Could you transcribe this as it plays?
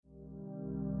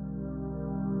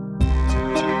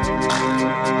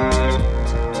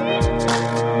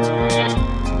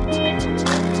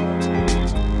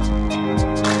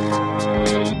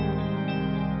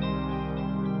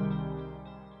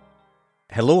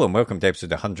Hello and welcome to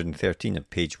episode 113 of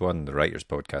Page One, the Writers'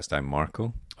 Podcast. I'm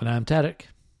Marco. And I'm Tarek.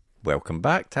 Welcome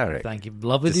back, Tarek. Thank you.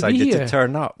 Lovely Decided to be here. to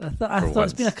turn up. I thought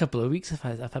it's been a couple of weeks.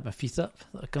 I've had my feet up. I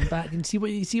thought I'd come back and see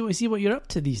what you're up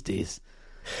to these days.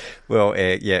 Well,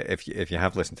 if you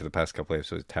have listened to the past couple of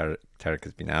episodes, Tarek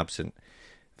has been absent.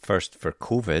 First for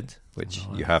COVID, which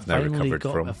you have now recovered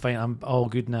from. I'm all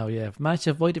good now. Yeah, I've managed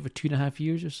to avoid it for 2.5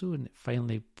 years or so, and it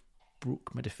finally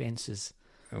broke my defences.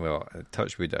 Well,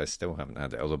 touch wood, I still haven't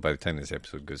had it. Although by the time this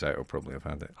episode goes out, I'll probably have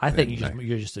had it. I think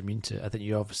you're just immune to it. I think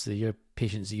you're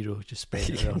patient zero, just spread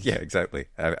it around. Yeah, exactly.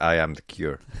 I am the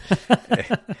cure.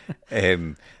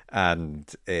 And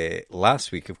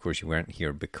last week, of course, you weren't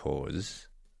here because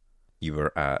you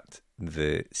were at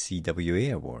the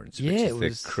CWA Awards, which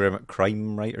is the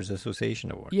Crime Writers Association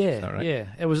Awards. Yeah, is that right? Yeah.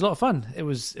 It was a lot of fun. It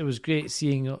was great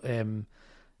seeing a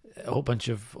whole bunch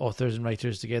of authors and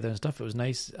writers together and stuff. It was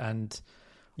nice, and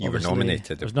you were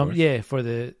nominated, of course. Yeah, for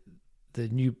the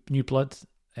new blood.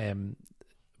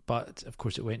 But of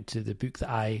course, it went to the book that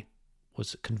I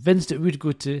was convinced it would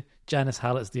go to, Janice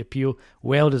Hallett's The Appeal.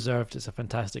 Well deserved. It's a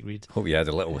fantastic read. Hope you had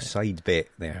a little side bet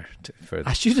there.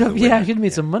 I should have. Yeah, I could have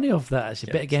made some money off that. I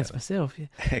should bet against myself. Yeah.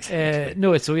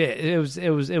 Exactly. It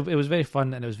was very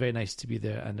fun, and it was very nice to be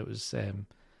there. And it was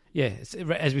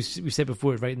as we said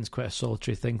before, writing's quite a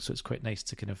solitary thing, so it's quite nice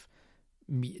to kind of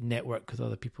meet and network with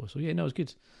other people. So yeah, no, it was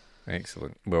good.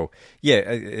 Excellent. Well, yeah,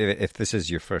 if this is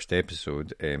your first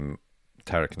episode,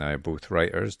 Tarek and I are both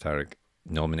writers. Tarek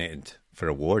nominated for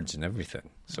awards and everything,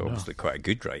 so obviously quite a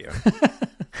good writer.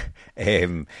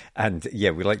 And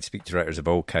yeah, we like to speak to writers of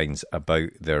all kinds about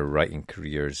their writing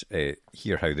careers,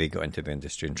 hear how they got into the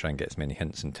industry, and try and get as many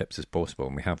hints and tips as possible.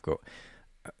 And we have got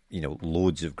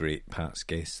loads of great past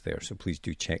guests there, so please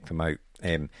do check them out.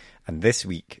 And this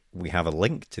week we have a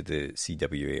link to the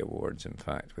CWA Awards, in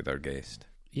fact, with our guest.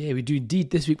 Yeah, we do indeed.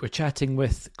 This week we're chatting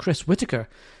with Chris Whitaker,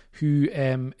 who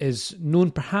is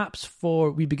known perhaps for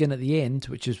We Begin at the End,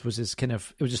 which was his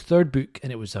his third book,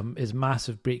 and it was his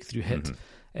massive breakthrough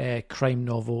hit crime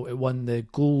novel. It won the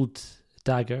Gold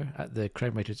Dagger at the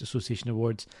Crime Writers Association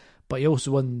Awards, but he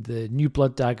also won the New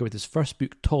Blood Dagger with his first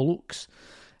book, Tall Oaks.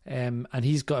 And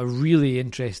he's got a really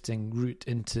interesting route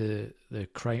into the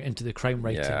crime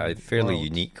writing. Yeah, a fairly world.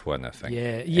 Unique one, I think.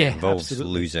 Yeah, it involves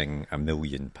absolutely. losing £1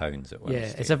 million at one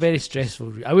stage. It's a very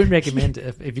stressful route. I wouldn't recommend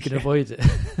it if you can avoid it.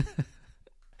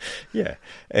 Yeah,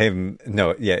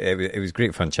 it was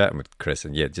great fun chatting with Chris,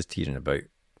 and just hearing about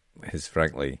his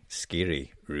frankly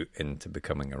scary route into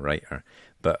becoming a writer.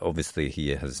 But obviously, he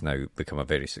has now become a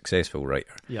very successful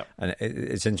writer. Yeah, and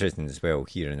it's interesting as well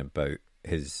hearing about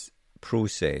his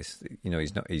process.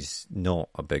 He's not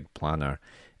a big planner,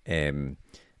 and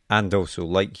also,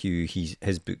 like you,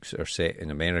 his books are set in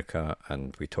America,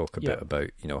 and we talk a bit about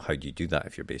how do you do that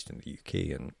if you're based in the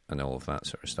UK and all of that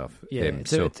sort of stuff. Yeah,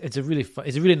 it's a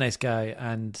really nice guy,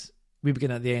 and We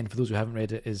Begin at the End, for those who haven't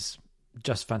read it, is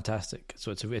just fantastic. So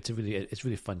it's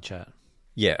really fun chat.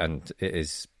 Yeah, and it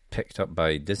is picked up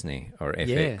by Disney or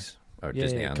FX. Or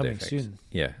Disney and coming FX. Soon.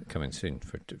 Yeah, coming soon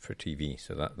for TV.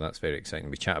 So that's very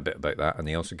exciting. We chat a bit about that, and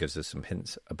he also gives us some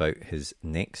hints about his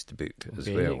next book as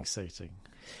well. Very exciting.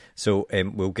 So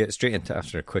we'll get straight into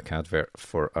after a quick advert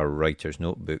for our writer's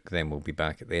notebook. Then we'll be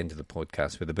back at the end of the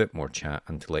podcast with a bit more chat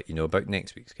and to let you know about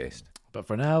next week's guest. But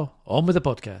for now, on with the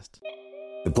podcast.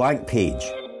 The blank page.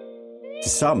 To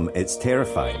some, it's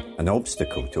terrifying, an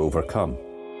obstacle to overcome.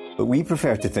 But we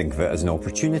prefer to think of it as an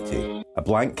opportunity, a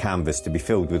blank canvas to be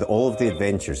filled with all of the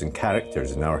adventures and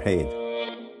characters in our head.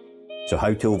 So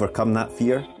how to overcome that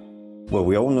fear? Well,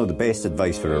 we all know the best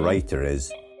advice for a writer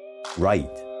is write.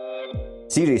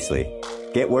 Seriously,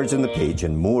 get words on the page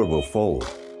and more will follow.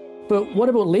 But what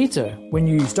about later, when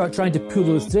you start trying to pull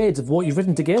those threads of what you've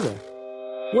written together?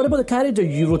 What about the character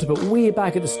you wrote about way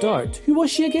back at the start? Who was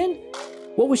she again?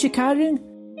 What was she carrying?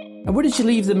 And where did she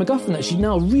leave the MacGuffin that she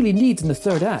now really needs in the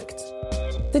third act?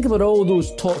 Think about all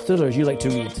those top thrillers you like to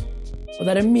read, or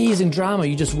that amazing drama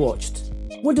you just watched.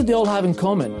 What did they all have in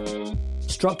common?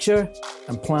 Structure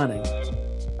and planning.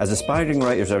 As aspiring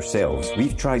writers ourselves,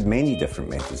 we've tried many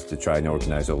different methods to try and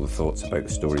organise all the thoughts about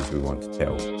the stories we want to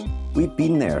tell. We've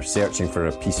been there searching for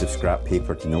a piece of scrap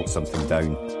paper to note something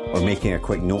down, or making a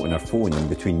quick note on our phone in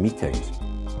between meetings.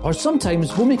 Or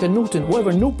sometimes we'll make a note in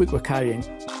whatever notebook we're carrying,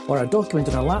 or a document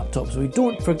on our laptop so we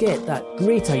don't forget that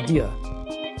great idea.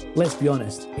 Let's be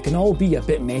honest, it can all be a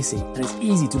bit messy, and it's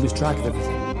easy to lose track of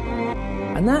everything.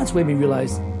 And that's when we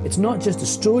realised it's not just the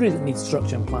story that needs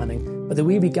structure and planning, but the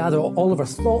way we gather all of our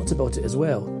thoughts about it as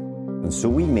well. And so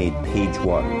we made Page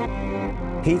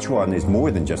One. Page One is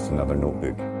more than just another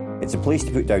notebook. It's a place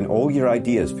to put down all your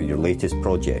ideas for your latest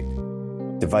project,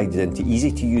 divided into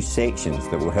easy-to-use sections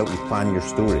that will help you plan your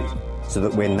story, so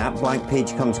that when that blank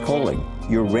page comes calling,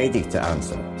 you're ready to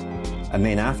answer. And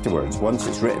then afterwards, once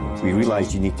it's written, we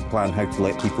realised you need to plan how to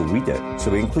let people read it,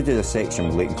 so we included a section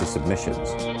relating to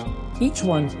submissions. Each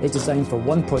one is designed for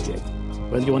one project,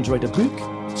 whether you want to write a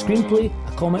book, screenplay,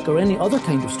 a comic, or any other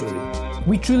kind of story.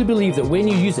 We truly believe that when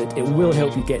you use it, it will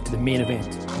help you get to the main event,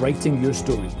 writing your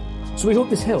story. So we hope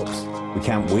this helps. We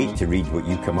can't wait to read what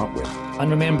you come up with.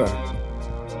 And remember,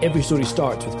 every story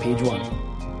starts with Page One.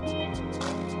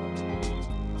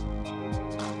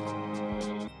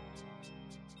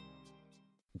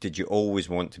 Did you always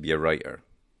want to be a writer?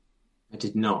 I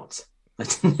did not. I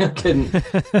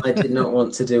did not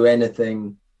want to do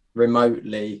anything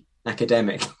remotely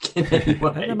academic in any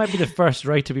way. I think that might be the first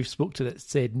writer we've spoke to that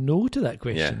said no to that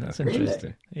question. Yeah, that's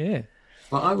interesting. Really? Yeah.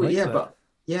 Well, I was,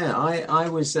 I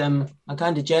was I'm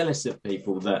kind of jealous of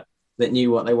people that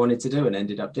knew what they wanted to do and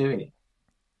ended up doing it.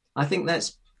 I think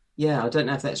that's, I don't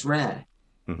know if that's rare.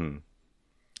 Mm-hmm.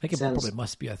 I think it probably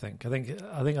must be. I think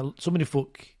so many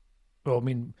folk. Well, I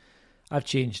mean, I've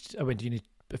changed. I went to uni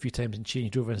a few times and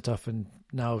changed over and stuff, and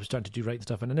now I'm starting to do writing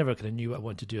stuff. And I never kind of knew what I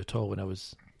wanted to do at all when I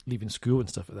was leaving school and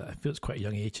stuff like that. I feel it's quite a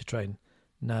young age to try and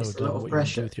narrow down what you want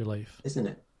to do with your life, isn't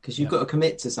it? Because you've got to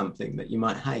commit to something that you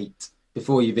might hate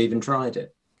before you've even tried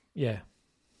it. Yeah,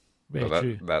 very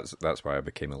true. That's why I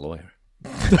became a lawyer,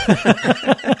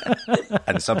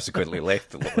 and subsequently left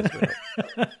the law as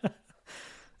well.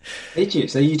 Did you?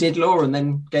 So you did law and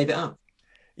then gave it up?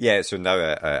 Yeah. So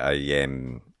now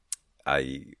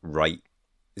I write.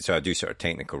 So I do sort of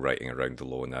technical writing around the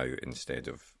law now instead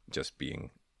of just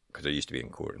being, because I used to be in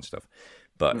court and stuff.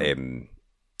 But I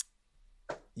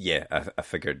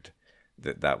figured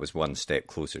that was one step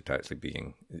closer to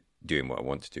actually doing what I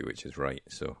want to do, which is write.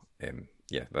 So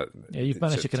you've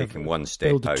managed to kind of one step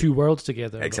build the two worlds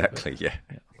together. Exactly. Yeah,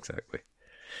 exactly.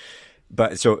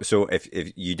 But so if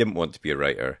you didn't want to be a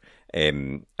writer,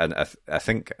 and I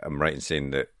think I'm right in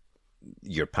saying that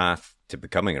your path to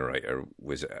becoming a writer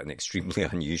was an extremely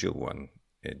unusual one.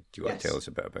 Do you want to tell us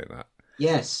a bit about that?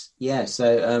 Yes. Yeah.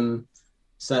 So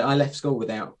I left school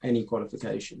without any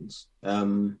qualifications.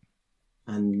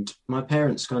 And my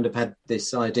parents kind of had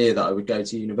this idea that I would go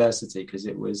to university because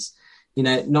it was,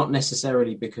 not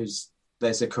necessarily because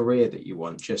there's a career that you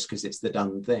want, just because it's the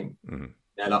done thing. Mm-hmm.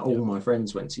 All my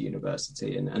friends went to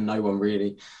university and no one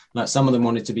really, some of them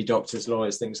wanted to be doctors,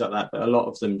 lawyers, things like that, but a lot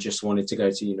of them just wanted to go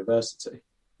to university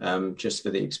just for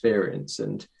the experience.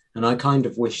 And I kind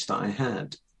of wish that I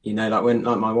had, when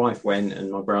my wife went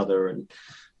and my brother, and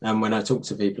when I talk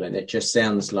to people, and it just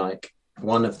sounds like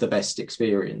one of the best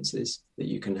experiences that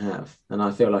you can have. And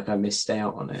I feel like I missed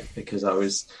out on it because I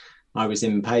was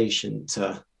impatient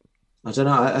to, I don't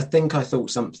know, I think I thought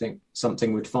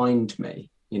something would find me,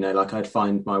 I'd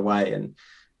find my way, and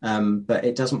but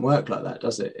it doesn't work like that,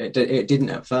 does it? It didn't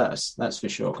at first, that's for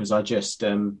sure, because I just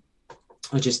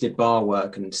did bar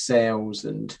work and sales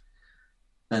and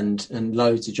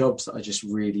loads of jobs that I just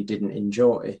really didn't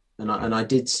enjoy, and I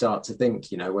did start to think,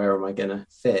 where am I going to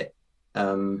fit?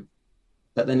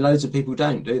 But then loads of people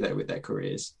don't, do they, with their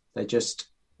careers? They just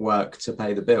work to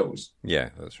pay the bills.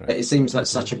 Yeah, that's right. But it seems like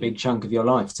such a big chunk of your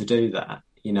life to do that,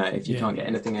 if you can't get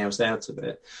anything else out of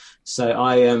it. So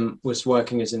I was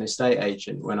working as an estate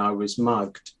agent when I was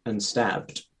mugged and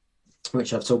stabbed,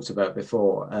 which I've talked about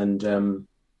before, and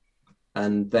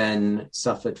then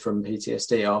suffered from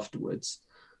PTSD afterwards,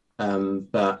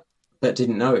 but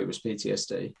didn't know it was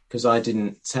PTSD because I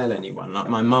didn't tell anyone. Like,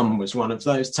 my mum was one of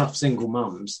those tough single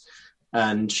mums,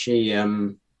 and she,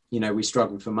 we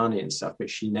struggled for money and stuff, but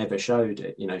she never showed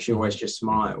it. She always just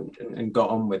smiled and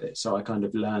got on with it. So I kind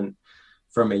of learned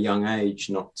from a young age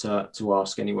not to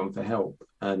ask anyone for help,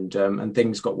 and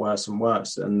things got worse and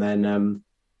worse. And then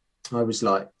I was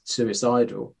like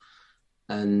suicidal,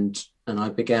 and I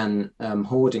began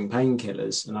hoarding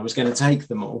painkillers, and I was going to take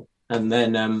them all. And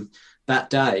then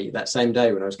that same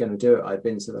day when I was going to do it, I'd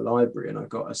been to the library and I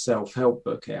got a self-help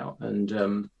book out, and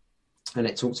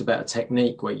it talks about a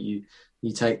technique where you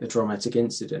take the traumatic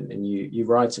incident and you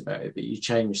write about it, but you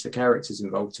change the characters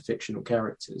involved to fictional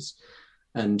characters,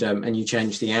 and you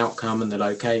change the outcome and the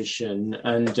location,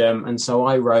 and so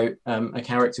I wrote a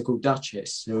character called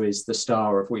Duchess, who is the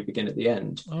star of We Begin at the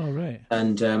End. Oh, right.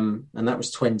 And that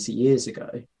was 20 years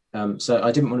ago. So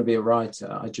I didn't want to be a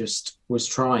writer. I just was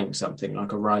trying something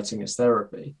like a writing as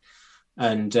therapy,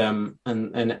 and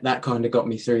that kind of got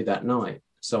me through that night.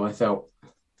 So I felt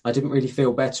I didn't really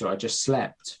feel better. I just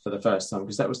slept for the first time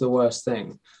because that was the worst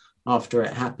thing. After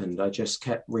it happened, I just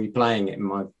kept replaying it in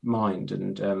my mind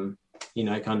and,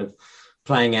 kind of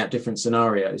playing out different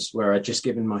scenarios where I'd just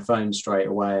given my phone straight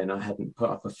away and I hadn't put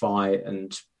up a fight,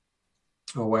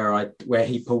 or where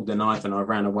he pulled the knife and I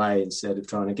ran away instead of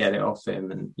trying to get it off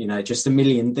him. And, just a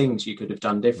million things you could have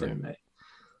done differently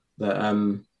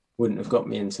that wouldn't have got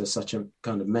me into such a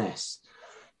kind of mess.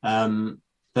 So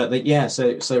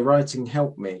writing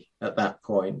helped me at that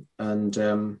point.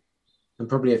 And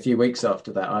probably a few weeks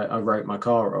after that, I wrote my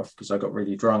car off because I got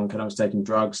really drunk and I was taking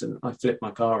drugs, and I flipped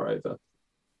my car over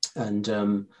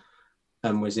and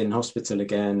was in hospital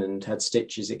again and had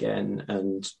stitches again,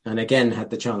 and again had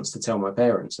the chance to tell my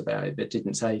parents about it, but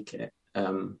didn't take it.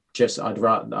 They just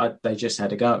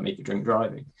had a go at me for drink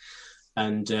driving,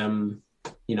 and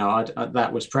that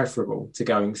was preferable to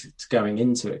going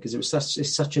into it because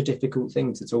it's such a difficult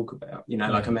thing to talk about,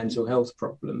 like a mental health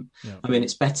problem. Yeah. I mean,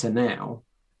 it's better now,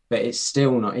 but it's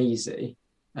still not easy.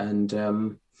 And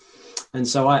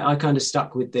so I kind of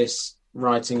stuck with this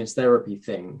writing as therapy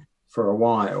thing for a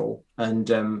while and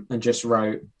just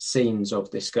wrote scenes of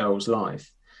this girl's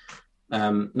life.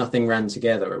 Nothing ran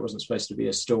together. It wasn't supposed to be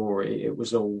a story. It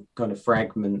was all kind of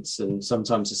fragments and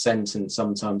sometimes a sentence,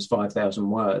 sometimes 5,000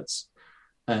 words.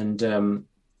 And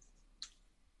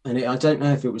I don't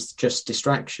know if it was just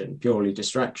purely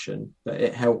distraction, but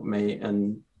it helped me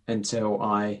until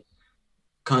I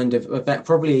kind of about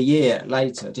probably a year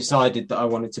later decided that I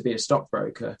wanted to be a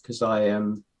stockbroker because I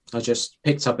just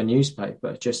picked up a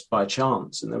newspaper just by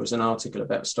chance and there was an article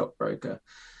about a stockbroker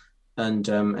and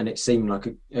it seemed like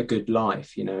a good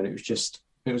life, and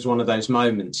it was one of those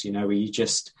moments, where you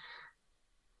just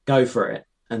go for it.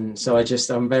 And so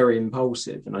I'm very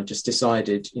impulsive and I just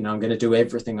decided, I'm going to do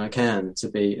everything I can to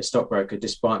be a stockbroker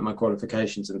despite my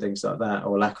qualifications and things like that,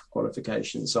 or lack of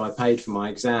qualifications. So I paid for my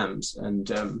exams and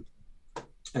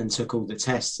took all the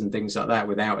tests and things like that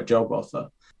without a job offer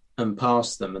and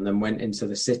passed them, and then went into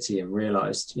the city and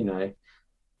realized,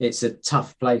 it's a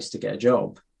tough place to get a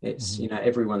job. It's,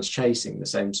 everyone's chasing the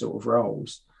same sort of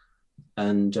roles.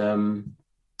 And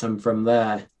from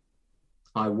there,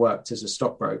 I worked as a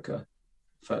stockbroker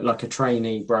for like a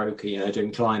trainee broker,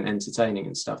 doing client entertaining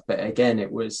and stuff. But again,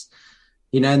 it was,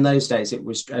 in those days, it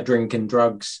was a drink and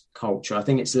drugs culture. I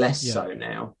think it's less so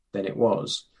now than it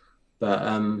was.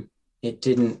 But it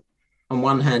didn't, on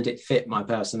one hand, it fit my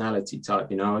personality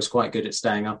type. I was quite good at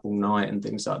staying up all night and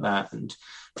things like that.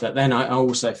 But then I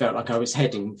also felt like I was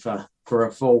heading for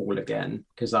a fall again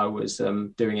because I was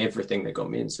doing everything that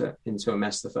got me into a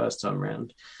mess the first time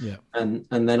round. Yeah. And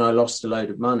then I lost a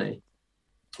load of money.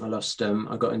 I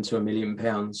got into £1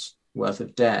 million worth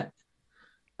of debt,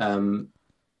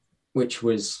 which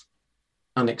was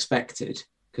unexpected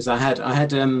because I had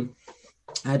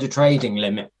a trading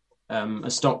limit, a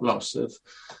stop loss of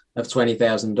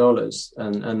 $20,000,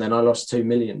 and then I lost $2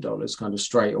 million kind of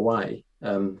straight away.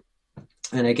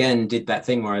 And again, did that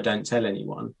thing where I don't tell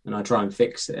anyone and I try and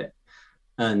fix it,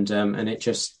 and it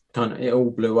just it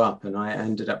all blew up, and I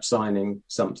ended up signing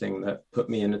something that put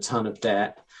me in a ton of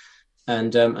debt.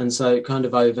 And so kind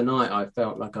of overnight, I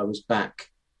felt like I was back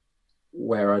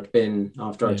where I'd been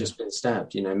after I'd just been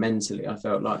stabbed, mentally. I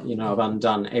felt like, I've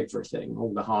undone everything,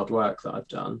 all the hard work that I've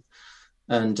done.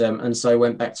 And so I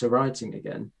went back to writing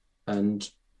again. And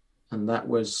that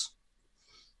was,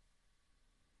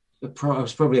 I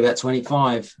was probably about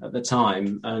 25 at the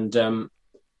time, and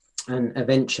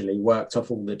eventually worked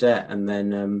off all the debt and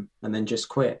then just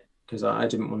quit because I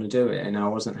didn't want to do it and I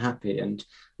wasn't happy. And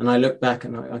I look back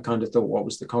and I kind of thought, what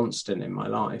was the constant in my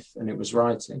life? And it was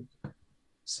writing.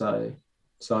 So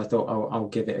I thought, I'll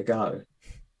give it a go.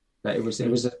 But it was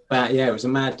a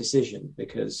mad decision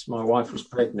because my wife was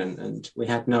pregnant and we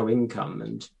had no income,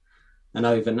 and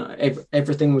overnight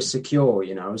everything was secure.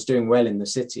 I was doing well in the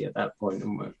city at that point,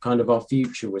 and kind of our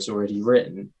future was already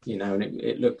written. And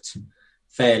it looked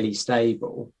fairly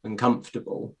stable and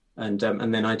comfortable. And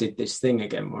then I did this thing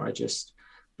again where I just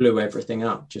blew everything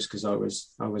up just because I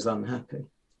was unhappy.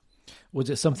 Was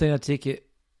it something, I take it,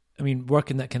 I mean,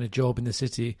 working that kind of job in the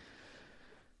city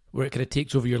where it kind of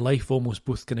takes over your life almost,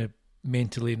 both kind of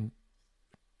mentally and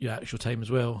your actual time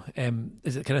as well.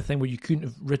 Is it the kind of thing where you couldn't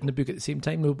have written a book at the same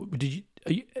time?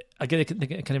 I get a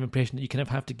kind of impression that you kind of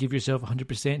have to give yourself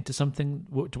 100% to something,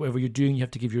 to whatever you're doing. You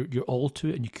have to give your all to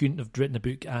it, and you couldn't have written a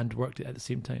book and worked it at the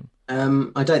same time.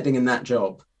 I don't think in that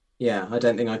job. Yeah, I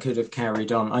don't think I could have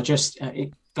carried on.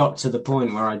 It got to the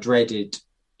point where I dreaded,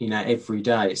 every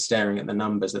day staring at the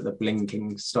numbers, at the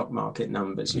blinking stock market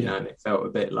numbers, and it felt a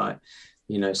bit like,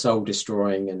 soul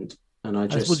destroying. And I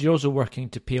suppose you're also working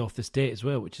to pay off this debt as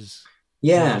well, which is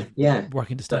yeah,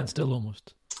 working to stand still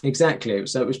almost. exactly.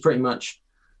 So it was pretty much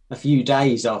a few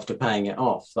days after paying it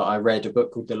off that I read a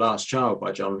book called The Last Child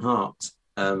by John Hart.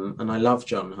 And I love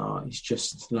John Hart. He's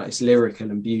just like, it's lyrical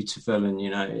and beautiful, and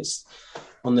it's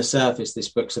on the surface this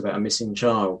book's about a missing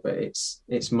child, but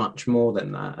it's much more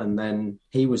than that. And then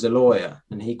he was a lawyer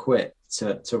and he quit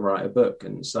to write a book,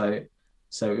 and so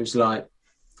it was like,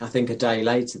 I think a day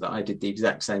later that I did the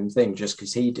exact same thing just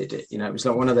because he did it. It was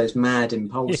like one of those mad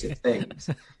impulsive things.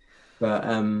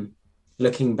 But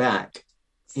looking back,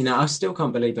 I still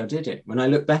can't believe I did it. When I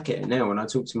look back at it now, when I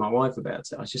talk to my wife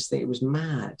about it, I just think it was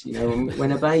mad.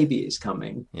 When a baby is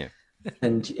coming, yeah,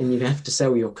 and you have to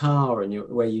sell your car and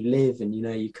where you live, and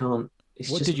you can't.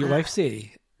 What did your wife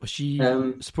say? Was she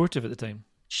supportive at the time?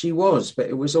 She was, but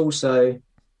it was also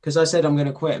because I said I'm going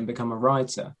to quit and become a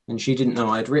writer, and she didn't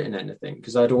know I'd written anything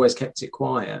because I'd always kept it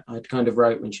quiet. I'd kind of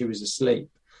wrote when she was asleep,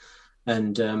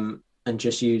 and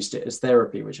just used it as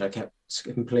therapy, which I kept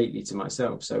completely to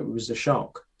myself. So it was a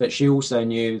shock. But she also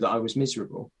knew that I was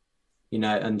miserable,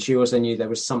 and she also knew there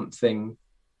was something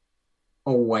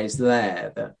always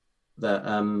there that that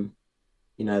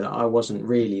I wasn't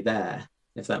really there,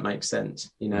 if that makes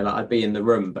sense. Like I'd be in the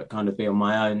room, but kind of be on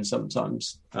my own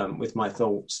sometimes with my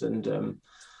thoughts. And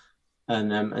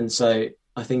so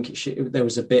I think there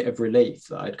was a bit of relief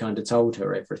that I'd kind of told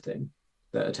her everything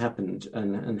that had happened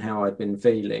and how I'd been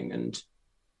feeling,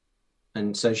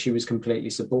 and so she was completely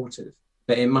supportive.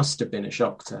 But it must have been a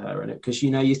shock to her, and because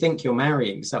you think you're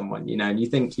marrying someone, and you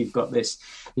think you've got this,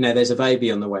 there's a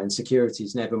baby on the way, and security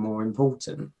is never more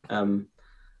important. And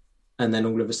then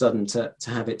all of a sudden to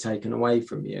have it taken away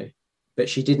from you. But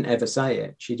she didn't ever say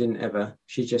it. She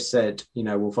just said,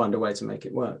 we'll find a way to make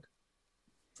it work.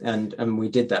 And we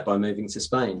did that by moving to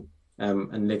Spain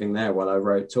and living there while I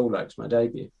wrote Tall Oaks, my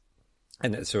debut.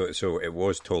 And so it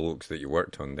was Tall Oaks that you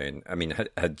worked on then. I mean,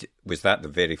 was that the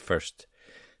very first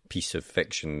piece of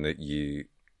fiction that you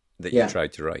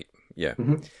tried to write? Yeah.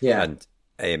 Mm-hmm. Yeah.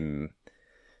 And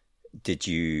did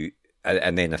you...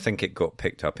 And then I think it got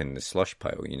picked up in the slush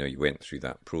pile. You went through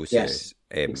that process. Yes,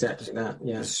 exactly that.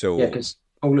 Yeah. So because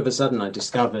all of a sudden I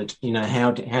discovered,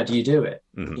 how do you do it?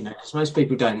 Mm-hmm. Because most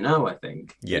people don't know. I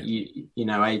think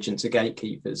that agents are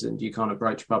gatekeepers, and you can't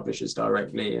approach publishers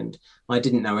directly. And I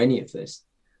didn't know any of this.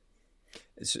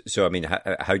 So I mean,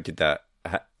 how did that?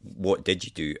 What did you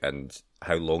do, and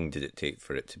how long did it take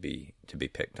for it to be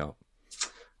picked up?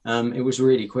 It was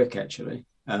really quick, actually.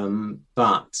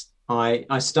 But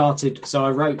I started, so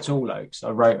I wrote Tall Oaks. I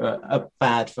wrote a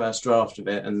bad first draft of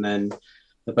it, and then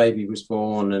the baby was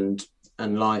born, and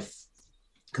life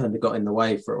kind of got in the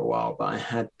way for a while. But I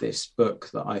had this book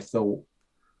that I thought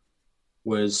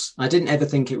I didn't ever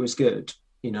think it was good.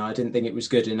 I didn't think it was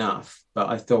good enough, but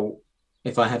I thought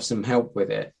if I have some help with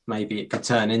it, maybe it could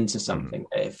turn into something.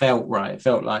 It felt right. It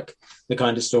felt like the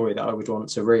kind of story that I would want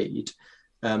to read.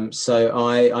 So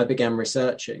I began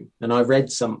researching, and I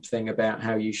read something about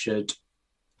how you should,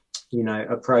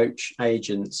 approach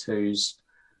agents whose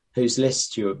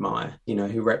lists you admire,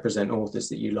 who represent authors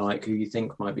that you like, who you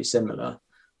think might be similar.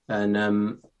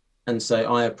 And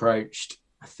so I approached,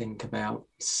 I think, about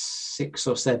 6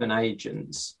 or 7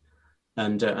 agents,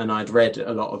 and I'd read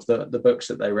a lot of the books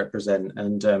that they represent.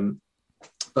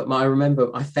 But I remember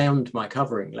I found my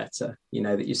covering letter,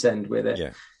 that you send with it.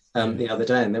 Yeah. The other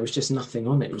day, and there was just nothing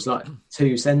on it. It was like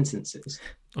 2 sentences.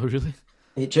 Oh, really?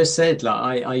 It just said,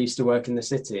 like, I used to work in the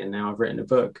city, and now I've written a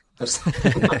book.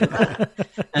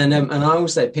 And I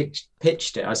also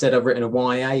pitched it. I said I've written a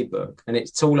YA book, and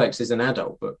it's Tall Oaks is an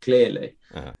adult book, clearly.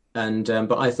 Uh-huh. And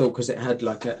but I thought because it had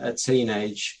like a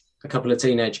couple of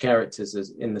teenage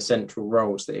characters in the central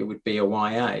roles, that it would be a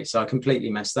YA. So I completely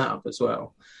messed that up as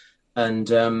well.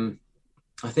 And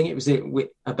I think it was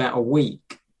about a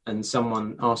week. And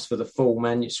someone asked for the full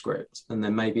manuscript, and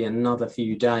then maybe another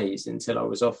few days until I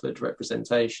was offered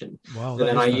representation. Wow! But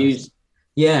then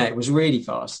it was really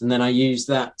fast. And then I used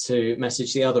that to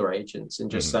message the other agents and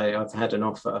just say, I've had an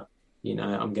offer.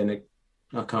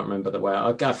 I can't remember the way.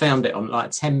 I found it on like a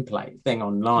template thing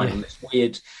online on this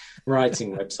weird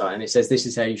writing website, and it says this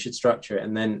is how you should structure it.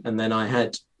 And then I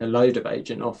had a load of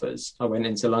agent offers. I went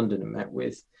into London and met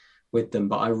with them,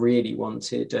 but I really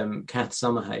wanted Kath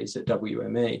Summerhays at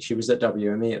WME. She was at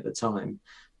WME at the time,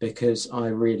 because I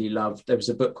really loved, there was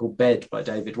a book called Bed by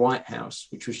David Whitehouse,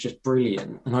 which was just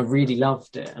brilliant, and I really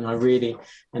loved it, and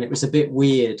it was a bit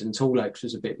weird, and Tall Oaks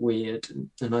was a bit weird,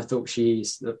 and I thought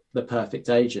she's the perfect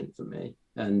agent for me.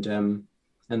 And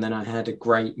then I had a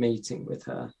great meeting with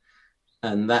her,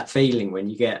 and that feeling when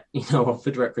you get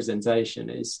offered representation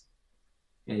is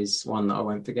one that I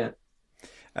won't forget.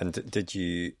 And did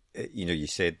you, you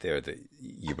said there that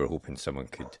you were hoping someone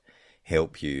could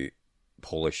help you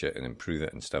polish it and improve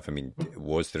it and stuff. I mean,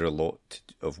 was there a lot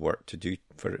of work to do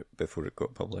for it before it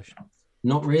got published?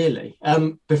 Not really.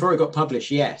 Before it got published,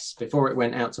 yes. Before it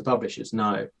went out to publishers,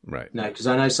 no. Right. No, because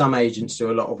I know some agents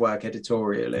do a lot of work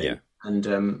editorially, Yeah.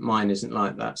 and mine isn't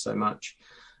like that so much.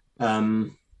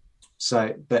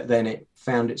 But then it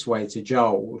found its way to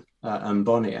Joel and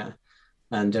Bonnier,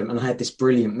 and I had this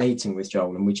brilliant meeting with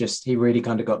Joel, and he really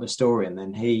kind of got the story, and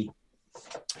then he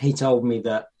told me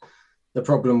that the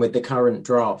problem with the current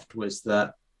draft was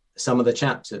that some of the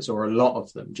chapters, or a lot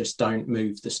of them, just don't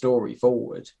move the story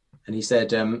forward. And he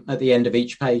said, at the end of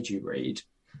each page you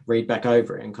read back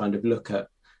over it and kind of look at,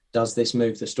 does this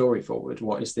move the story forward?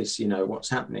 What is this, what's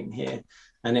happening here?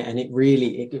 And it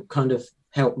really kind of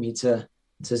helped me to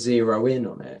zero in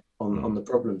on it, on the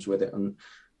problems with it. And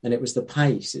it was the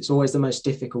pace. It's always the most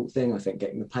difficult thing, I think,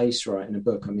 getting the pace right in a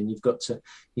book. I mean,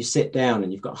 you sit down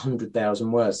and you've got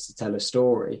 100,000 words to tell a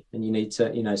story, and you need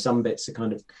to, some bits are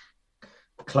kind of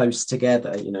close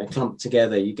together, clumped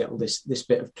together. You get all this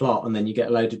bit of plot, and then you get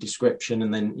a load of description,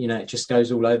 and then it just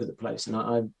goes all over the place. And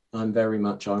I'm very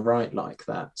much, I write like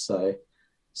that. So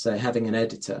having an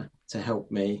editor to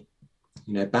help me,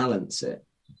 balance it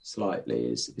slightly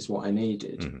is what I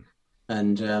needed.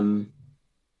 Mm-hmm.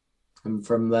 And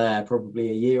from there, probably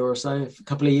a year or so, a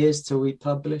couple of years till we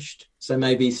published. So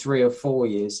maybe 3 or 4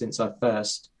 years since I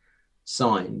first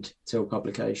signed till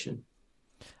publication.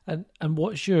 And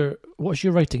what's your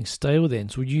writing style then?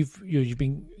 So you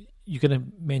kind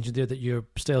of mentioned there that your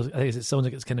style, I think it sounds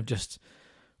like it's kind of just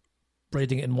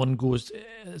writing it in one go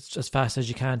as fast as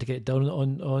you can to get it down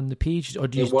on the page, or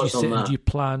do you sit and do you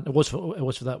plan? It was for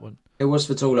that one. It was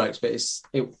for Tall Oaks, but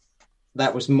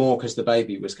that was more because the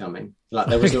baby was coming. Like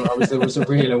there was a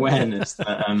real awareness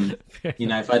that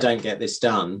if I don't get this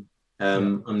done,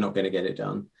 I'm not going to get it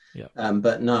done. Yeah.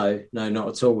 But no, not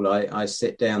at all. I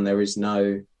sit down. There's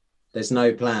no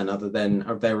plan other than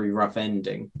a very rough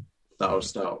ending that I'll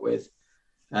start with.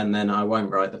 And then I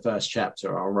won't write the first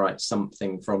chapter. I'll write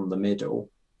something from the middle,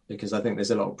 because I think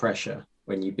there's a lot of pressure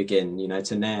when you begin,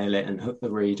 to nail it and hook the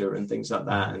reader and things like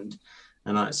that.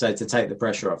 And so to take the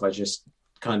pressure off, I just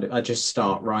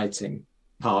start writing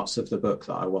parts of the book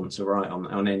that I want to write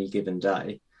on any given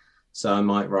day. So I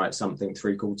might write something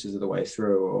 3/4 of the way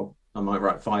through, or I might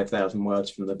write 5,000 words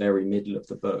from the very middle of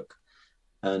the book.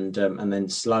 And then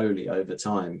slowly over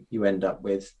time, you end up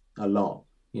with a lot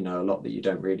that you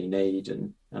don't really need,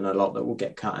 and a lot that will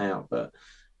get cut out. But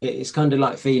it's kind of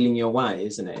like feeling your way,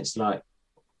 isn't it? It's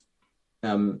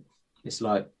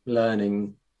like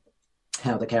learning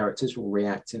how the characters will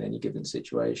react in any given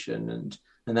situation, and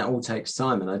that all takes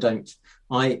time. And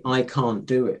I can't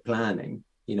do it planning.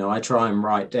 I try and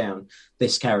write down,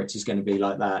 this character's going to be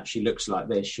like that. She looks like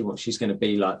this. She's going to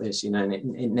be like this, and it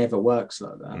never works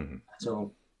like that at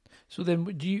all. So then,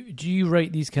 do you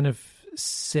write these kind of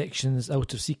sections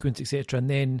out of sequence, etc., and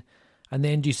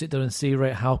then do you sit down and say,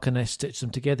 right, how can I stitch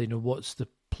them together? What's the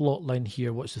plot line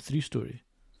here? What's the through story?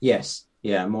 Yes,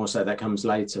 yeah, more so that comes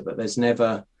later. But there's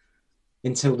never,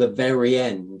 until the very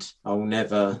end, I'll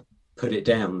never put it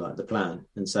down like the plan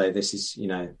and say this is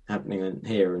happening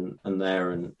here and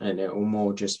there, and it will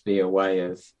more just be a way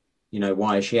of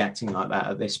why is she acting like that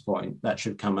at this point? That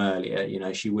should come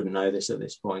earlier. She wouldn't know this at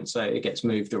this point, so it gets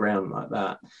moved around like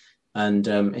that. And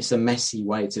it's a messy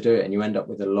way to do it, and you end up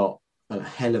with a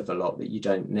hell of a lot that you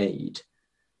don't need,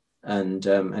 and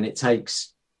it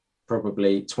takes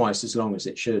probably twice as long as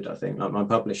it should. I think, like, my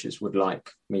publishers would like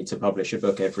me to publish a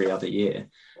book every other year,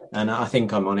 and I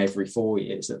think I'm on every 4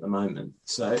 years at the moment.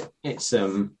 So it's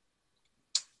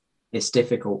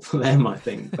difficult for them, I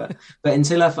think. But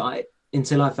until I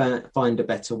find a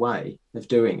better way of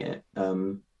doing it,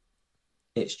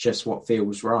 it's just what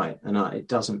feels right, and it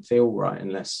doesn't feel right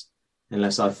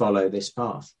unless I follow this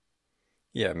path.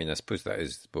 Yeah, I mean, I suppose that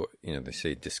is what, they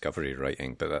say discovery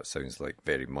writing, but that sounds like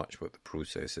very much what the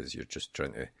process is. You're just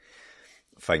trying to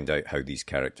find out how these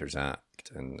characters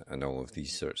act and all of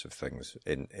these sorts of things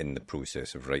in the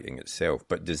process of writing itself.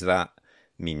 But does that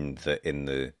mean that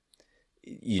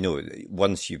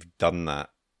once you've done that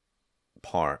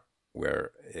part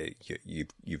where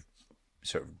you've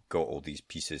sort of got all these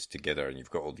pieces together and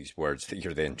you've got all these words that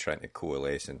you're then trying to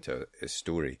coalesce into a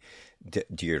story,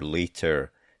 do your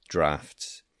later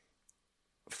drafts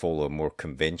follow a more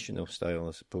conventional style,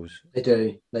 I suppose? They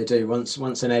do.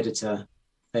 Once an editor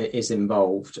is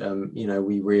involved,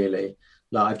 we really,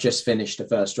 like, I've just finished the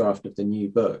first draft of the new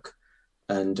book,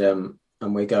 and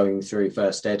we're going through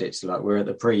first edits. Like, we're at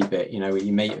the pre-bit, where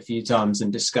you meet a few times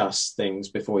and discuss things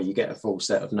before you get a full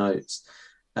set of notes,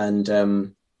 and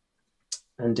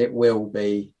it will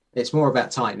be it's more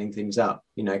about tightening things up,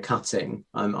 cutting.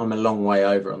 I'm a long way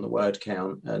over on the word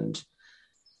count, and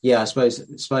yeah, I suppose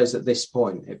at this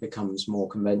point it becomes more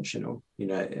conventional.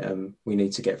 We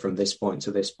need to get from this point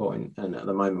to this point, and at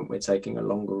the moment we're taking a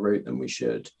longer route than we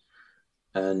should,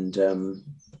 and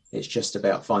it's just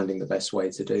about finding the best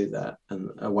way to do that, and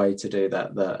a way to do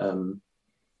that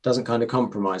doesn't kind of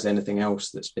compromise anything else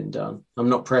that's been done. I'm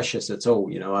not precious at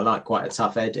all. I like quite a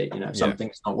tough edit. If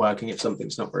something's not working, if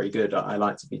something's not very good, I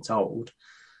like to be told.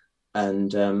 And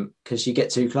because you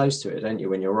get too close to it, don't you,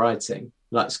 when you're writing?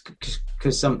 Like,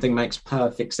 because something makes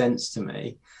perfect sense to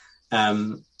me,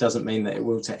 doesn't mean that it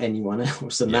will to anyone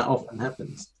else, and that often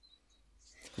happens.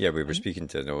 Yeah, we were speaking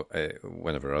to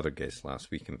one of our other guests last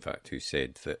week, in fact, who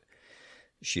said that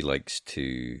she likes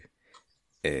to,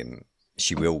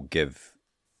 she will give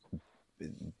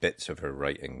bits of her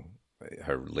writing,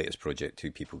 her latest project,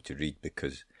 to people to read,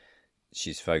 because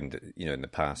she's found that, in the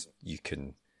past you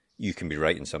can be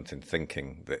writing something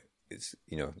thinking that it's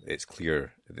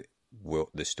clear that where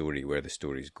the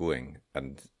story's going,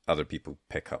 and other people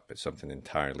pick up at something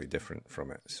entirely different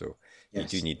from it. So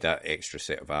yes, you do need that extra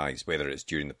set of eyes, whether it's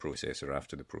during the process or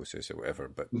after the process or whatever,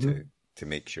 but to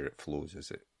make sure it flows as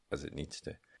it needs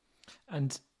to.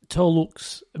 And Tall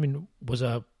Oaks, was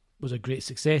a great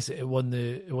success. It won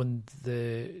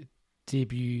the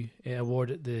debut award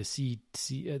at the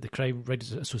the Crime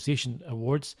Writers Association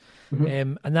Awards,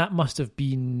 and that must have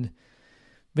been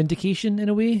vindication in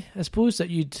a way, I suppose, that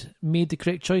you'd made the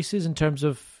correct choices in terms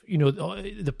of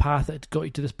the path that got you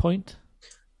to this point.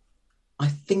 I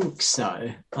think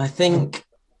so. I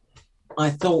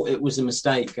thought it was a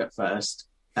mistake at first.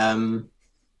 It's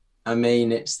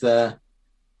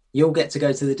you'll get to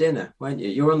go to the dinner, won't you?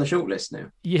 You're on the shortlist now.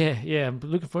 Yeah, I'm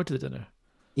looking forward to the dinner.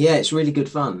 Yeah, it's really good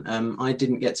fun. I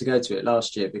didn't get to go to it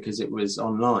last year because it was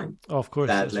online. Oh, of course,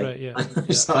 sadly. That's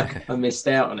right. Yeah, I missed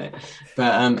out on it.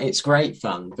 But it's great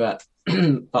fun. But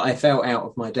but I felt out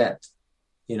of my depth.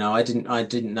 I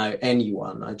didn't know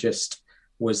anyone. I just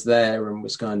was there and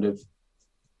was kind of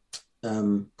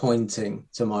pointing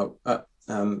to my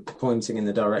pointing in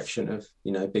the direction of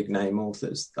big name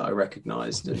authors that I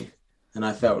recognised, and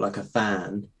I felt like a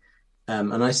fan.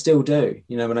 And I still do.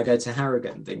 When I go to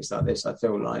Harrogate and things like this, I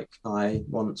feel like I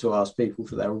want to ask people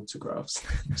for their autographs.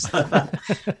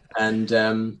 and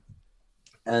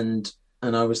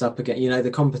I was up against,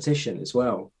 the competition as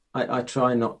well. I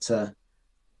tried not to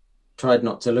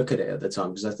look at it at the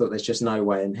time because I thought there's just no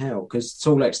way in hell, because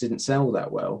Tall X didn't sell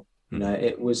that well.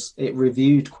 It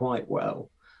reviewed quite well.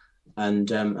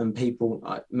 And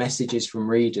people, messages from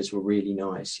readers were really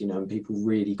nice, and people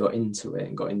really got into it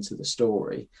and got into the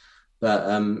story. But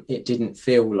it didn't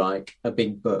feel like a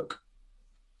big book,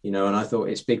 and I thought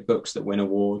it's big books that win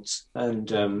awards, and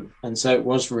so it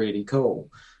was really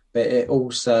cool. But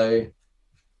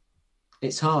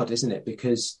it's hard, isn't it?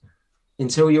 Because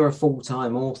until you're a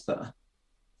full-time author,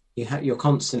 you're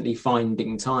constantly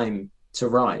finding time to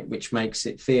write, which makes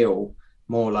it feel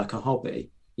more like a hobby.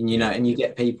 And and you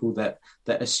get people that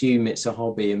assume it's a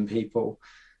hobby, and people.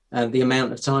 And the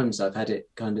amount of times I've had it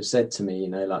kind of said to me,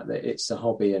 like that it's a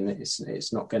hobby and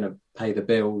it's not going to pay the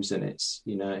bills, and it's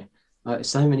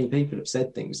so many people have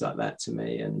said things like that to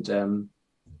me, and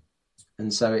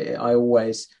so I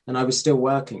was still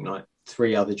working like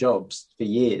 3 other jobs for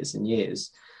years and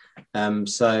years.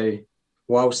 So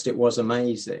whilst it was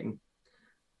amazing,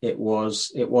 it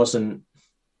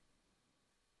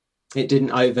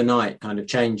didn't overnight kind of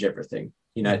change everything.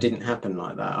 It didn't happen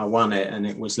like that. I won it and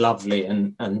it was lovely.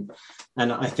 And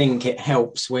I think it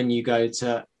helps when you go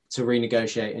to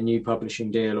renegotiate a new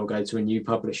publishing deal or go to a new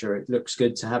publisher. It looks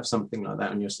good to have something like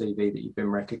that on your CV, that you've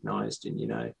been recognised, and,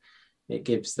 it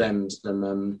gives them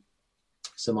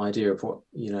some idea of what,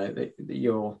 that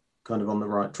you're kind of on the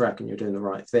right track and you're doing the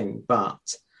right thing. But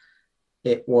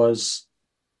it was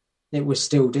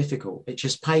still difficult. It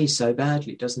just pays so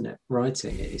badly, doesn't it?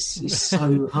 Writing it's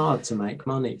so hard to make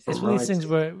money from. It's one of these things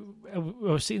where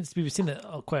we've seen it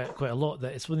quite a lot.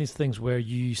 That it's one of these things where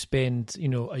you spend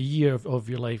a year of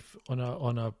your life on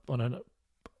a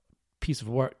piece of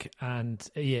work, and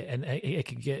it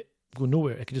can go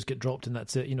nowhere. It can just get dropped, and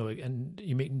that's it. And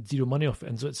you make zero money off it.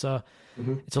 And so it's a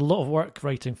lot of work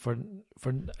writing for a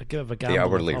bit of a gamble. The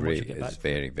hourly rate is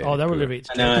very, very. Oh, the hourly rate.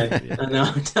 I know.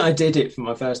 I did it for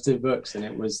my first 2 books, and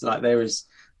it was like there's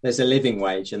a living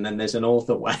wage, and then there's an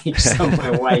author wage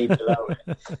somewhere way below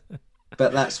it.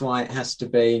 But that's why it has to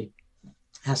be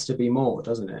more,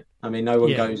 doesn't it? No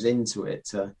one goes into it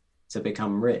to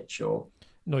become rich, or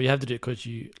no, you have to do it because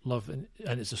you love it,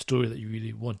 and it's a story that you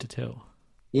really want to tell.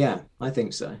 Yeah, I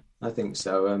think so.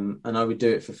 And I would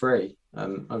do it for free. I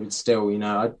would still,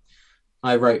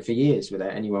 I wrote for years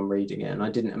without anyone reading it, and I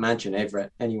didn't imagine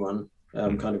ever anyone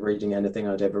kind of reading anything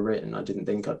I'd ever written. I didn't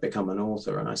think I'd become an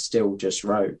author, and I still just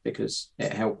wrote because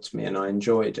it helped me and I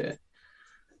enjoyed it.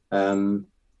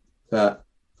 But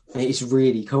it's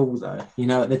really cool though,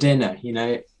 at the dinner,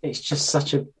 it's just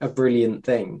such a brilliant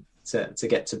thing to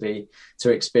get to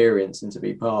experience and to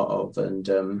be part of.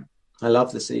 And I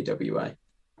love the CWA.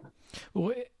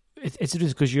 Well, it's interesting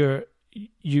because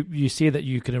you say that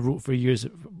you kind of wrote for years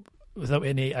without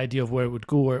any idea of where it would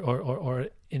go or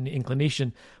any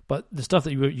inclination, but the stuff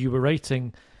that you were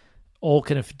writing all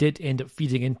kind of did end up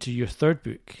feeding into your third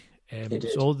book.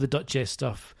 So all the Duchess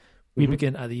stuff, We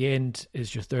Begin at the End,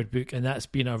 is your third book, and that's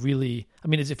been a really, I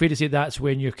mean, is it fair to say that's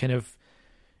when you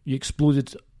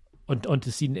exploded onto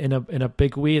the scene in a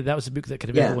big way? That was a book that kind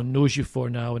of everyone knows you for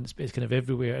now, and it's kind of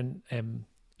everywhere. And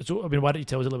so, I mean, why don't you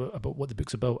tell us a little bit about what the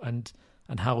book's about and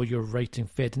how your writing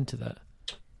fed into that?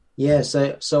 Yeah,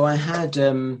 so I had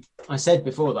I said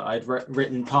before that I'd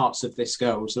written parts of this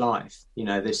girl's life,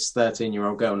 this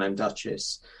 13-year-old girl named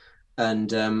Duchess,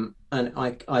 and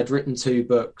I'd written 2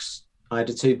 books. I had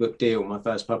a 2-book deal, my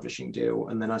first publishing deal,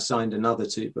 and then I signed another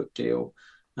 2-book deal,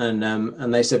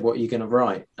 and they said, "What are you going to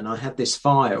write?" And I had this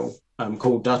file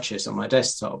called Duchess on my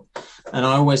desktop, and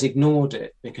I always ignored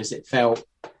it because it felt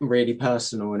really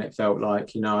personal, and it felt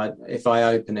like, if I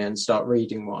open it and start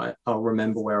reading I'll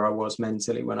remember where I was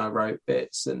mentally when I wrote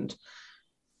bits, and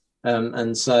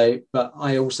so, but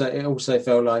it also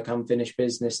felt like unfinished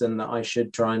business, and that I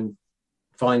should try and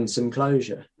find some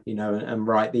closure, and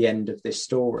write the end of this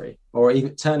story, or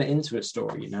even turn it into a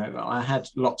story. I had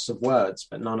lots of words,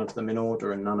 but none of them in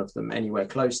order, and none of them anywhere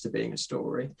close to being a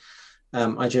story.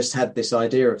 I just had this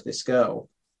idea of this girl,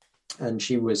 and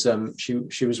she was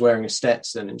she was wearing a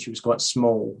Stetson, and she was quite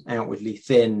small, outwardly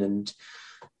thin,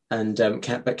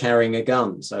 but carrying a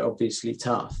gun, so obviously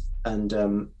tough. And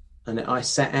I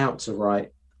set out to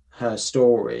write her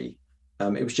story.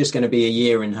 It was just going to be a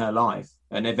year in her life,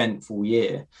 an eventful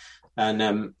year, and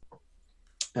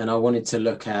I wanted to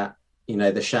look at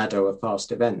the shadow of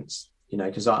past events,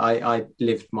 because I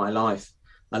lived my life,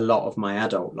 a lot of my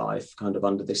adult life, kind of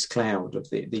under this cloud of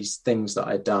these things that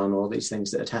I'd done, or these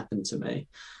things that had happened to me,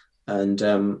 and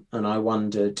I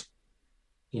wondered,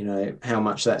 how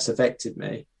much that's affected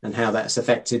me, and how that's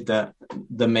affected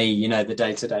the me, the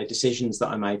day-to-day decisions that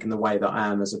I make, and the way that I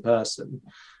am as a person,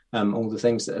 all the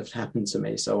things that have happened to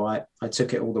me. So I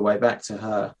took it all the way back to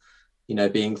her,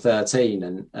 being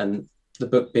 13, and the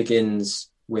book begins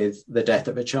with the death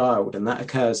of a child, and that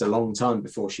occurs a long time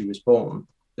before she was born,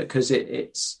 because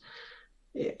it's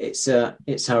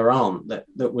her aunt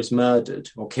that was murdered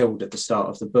or killed at the start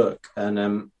of the book,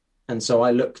 and so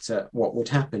I looked at what would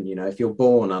happen, if you're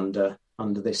born under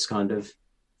this kind of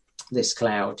this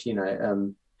cloud,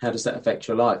 how does that affect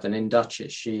your life? And in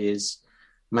Duchess, she is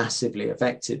massively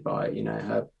affected by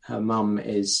it. Her mum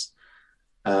is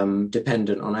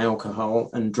dependent on alcohol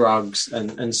and drugs,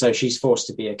 and so she's forced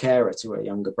to be a carer to her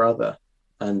younger brother,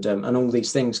 and all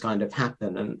these things kind of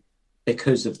happen, and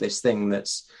because of this thing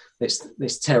that's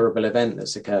this terrible event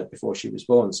that's occurred before she was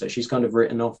born. So she's kind of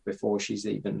written off before she's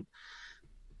even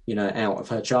out of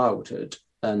her childhood,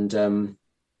 and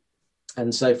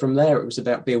so from there it was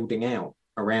about building out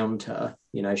around her.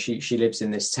 She lives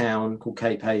in this town called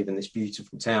Cape Haven, this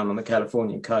beautiful town on the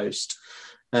Californian coast,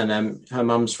 and her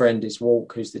mum's friend is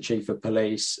Walk, who's the chief of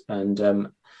police, and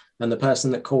the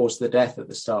person that caused the death at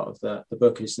the start of the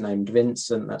book is named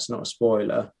Vincent. That's not a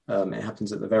spoiler. It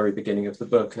happens at the very beginning of the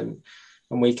book, and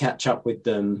when we catch up with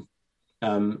them,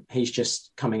 he's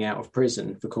just coming out of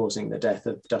prison for causing the death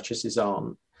of Duchess's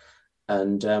aunt.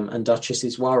 And Duchess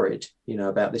is worried,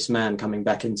 about this man coming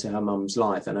back into her mum's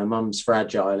life, and her mum's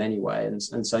fragile anyway,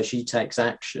 and so she takes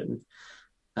action,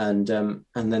 and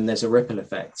then there's a ripple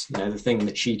effect. The thing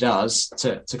that she does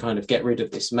to kind of get rid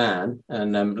of this man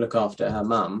and look after her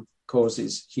mum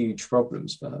causes huge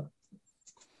problems for her.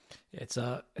 It's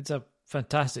a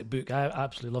fantastic book. I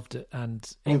absolutely loved it, and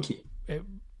thank you. It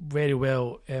very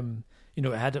well. It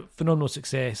had a phenomenal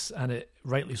success, and it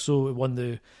rightly so. It won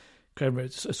the Crime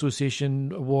Writers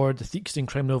Association Award, the Theakston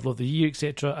Crime Novel of the Year,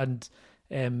 etc.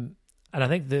 And I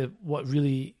think what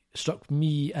really struck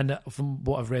me, and from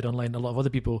what I've read online, a lot of other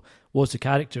people, was the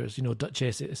characters.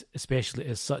 Duchess especially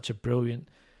is such a brilliant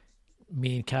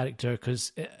main character,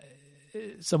 because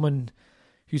someone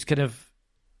who's kind of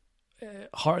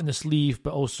heart in the sleeve,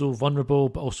 but also vulnerable,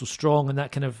 but also strong, and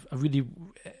that kind of a really,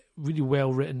 really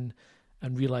well written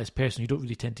and realised person you don't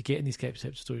really tend to get in these types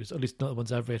of stories, at least not the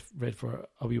ones I've read for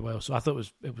a wee while. So I thought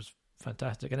it was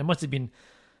fantastic, and it must have been.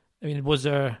 I mean, was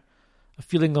there a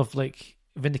feeling of like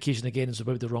vindication? Again, is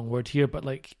about the wrong word here, but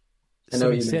like I know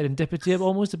what you something mean. serendipity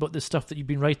almost about the stuff that you've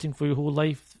been writing for your whole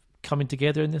life coming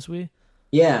together in this way?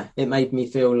 Yeah, it made me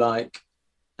feel like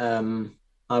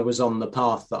I was on the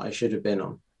path that I should have been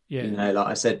on. Yeah. You know, like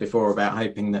I said before about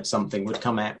hoping that something would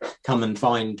come and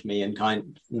find me, and kind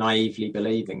of naively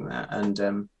believing that,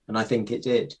 and I think it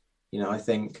did. You know, I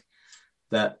think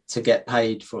that to get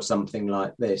paid for something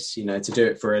like this, you know, to do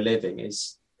it for a living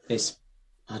is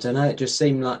I don't know. It just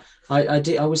seemed like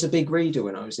I was a big reader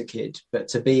when I was a kid, but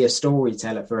to be a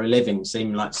storyteller for a living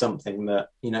seemed like something that,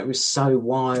 you know, it was so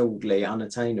wildly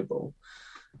unattainable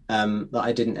that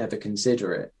I didn't ever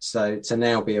consider it. So to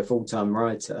now be a full-time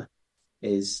writer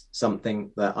is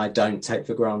something that I don't take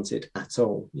for granted at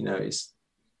all. You know,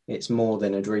 it's more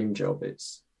than a dream job.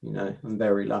 It's, you know, I'm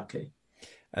very lucky.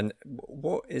 And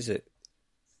what is it?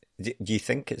 Do you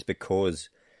think it's because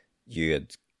you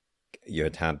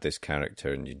had this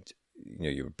character and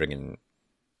you were bringing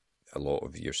a lot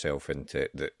of yourself into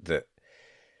it that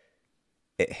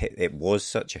it was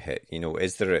such a hit? You know,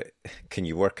 can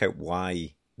you work out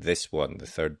why this one, the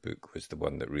third book, was the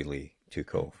one that really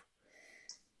took off?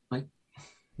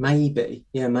 Maybe.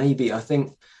 I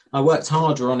think I worked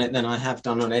harder on it than I have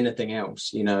done on anything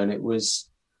else, you know, and it was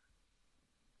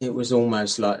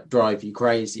almost like drive you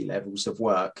crazy levels of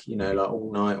work, you know, like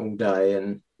all night, all day,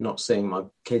 and not seeing my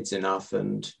kids enough.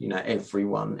 And, you know,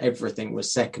 everything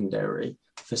was secondary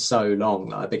for so long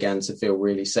that I began to feel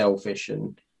really selfish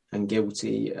and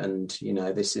guilty. And, you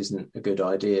know, this isn't a good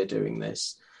idea doing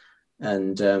this.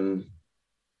 And,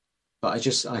 but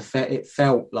it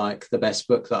felt like the best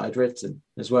book that I'd written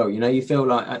as well. You know, you feel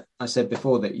like I said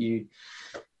before that you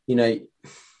know,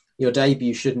 your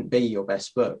debut shouldn't be your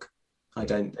best book. I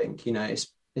don't think, you know,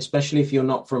 especially if you're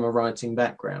not from a writing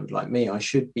background like me, I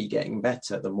should be getting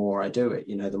better the more I do it.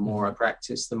 You know, the more I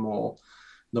practice, the more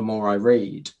I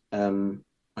read.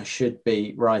 I should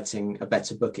be writing a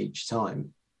better book each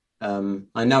time.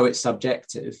 I know it's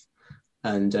subjective,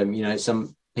 and you know,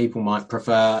 some people might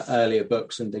prefer earlier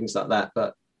books and things like that,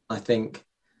 but I think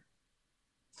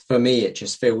for me it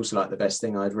just feels like the best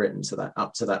thing I'd written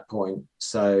up to that point.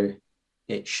 So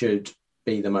it should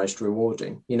be the most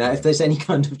rewarding. You know, if there's any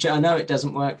kind of, I know it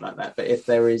doesn't work like that, but if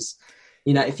there is,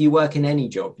 you know, if you work in any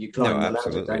job, you climb the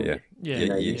ladder, don't you? Yeah. You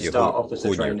know, you start off as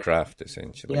a trainer. Your craft,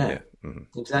 essentially. Yeah.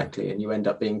 Exactly. And you end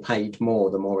up being paid more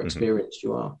the more experienced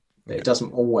you are. But it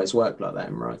doesn't always work like that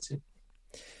in writing.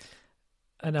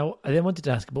 And I then wanted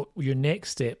to ask about your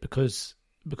next step, because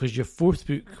your fourth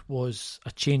book was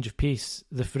a change of pace.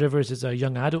 The Forevers is a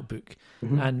young adult book,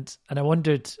 and I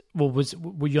wondered, well,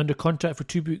 were you under contract for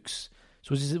two books?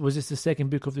 So was this the second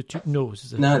book of the two? No,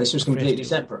 this was completely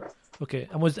separate. Okay,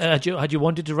 and had you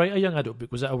wanted to write a young adult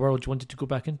book? Was that a world you wanted to go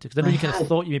back into? Because I know you kind of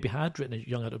thought you maybe had written a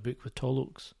young adult book with Tall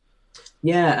Oaks.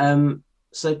 Yeah,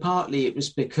 so partly it was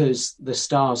because the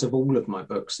stars of all of my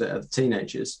books that are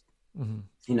teenagers.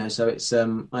 You know, so it's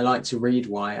I like to read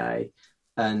YA,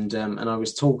 and I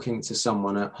was talking to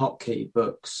someone at Hotkey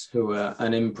Books, who are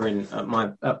an imprint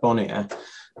at Bonnier,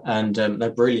 and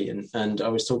they're brilliant. And I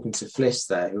was talking to Fliss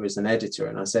there, who was an editor,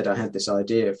 and I said I had this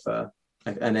idea for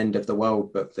an end of the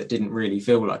world book that didn't really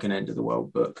feel like an end of the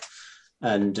world book.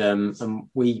 And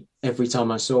we, every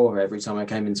time I saw her, every time I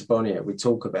came into Bonnier, we'd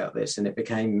talk about this, and it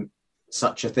became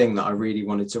such a thing that I really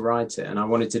wanted to write it. And I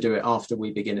wanted to do it after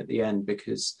We Begin at the End,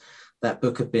 because that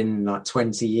book had been like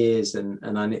 20 years and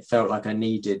it felt like I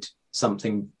needed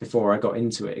something before I got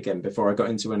into it again, before I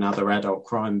got into another adult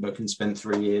crime book and spent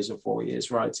 3 years or 4 years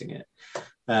writing it.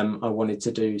 I wanted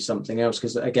to do something else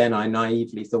because, again, I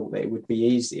naively thought that it would be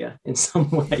easier in some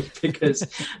way because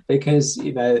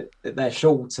you know, they're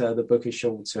shorter, the book is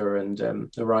shorter, and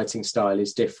the writing style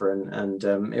is different,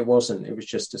 and it wasn't. It was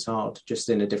just as hard, just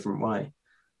in a different way.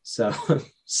 So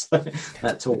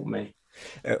that taught me.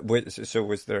 So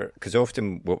was there, because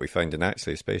often what we find, and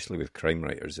actually especially with crime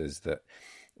writers, is that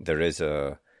there is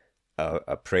a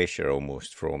pressure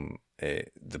almost from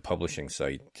the publishing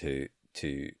side to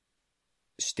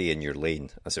stay in your lane,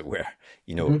 as it were.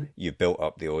 You know, you built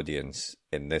up the audience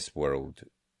in this world.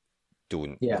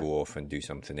 Don't go off and do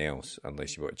something else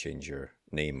unless you want to change your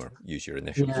name or use your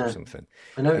initials or something.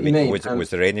 I know what you mean. Was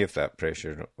there any of that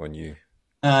pressure on you?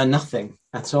 Nothing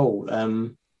at all.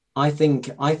 I think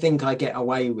I get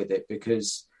away with it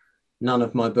because none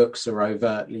of my books are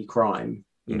overtly crime.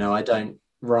 You know, I don't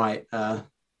write a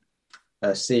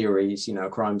series, you know, a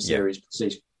crime series,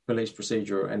 police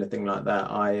procedure or anything like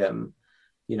that.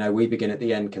 You know, We Begin at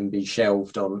the End can be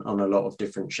shelved on a lot of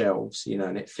different shelves, you know,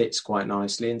 and it fits quite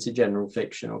nicely into general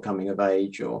fiction or coming of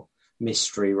age or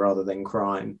mystery rather than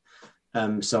crime.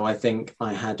 So I think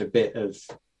I had a bit of,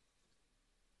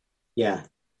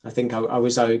 I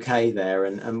was okay there,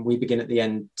 and We Begin at the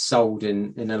End sold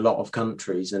in a lot of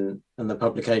countries, and the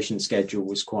publication schedule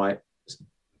was quite,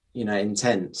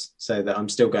 intense, so that I'm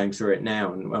still going through it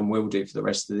now, and will do for the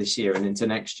rest of this year and into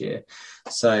next year.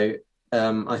 So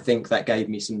I think that gave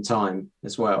me some time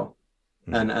as well.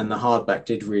 And the hardback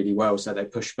did really well, so they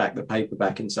pushed back the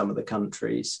paperback in some of the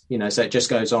countries, so it just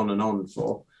goes on and on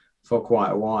for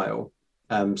quite a while.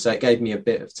 So it gave me a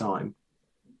bit of time.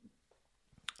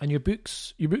 And your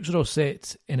books are all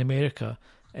set in America,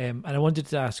 and I wanted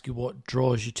to ask you what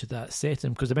draws you to that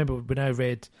setting, because I remember when I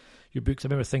read your books, I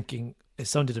remember thinking it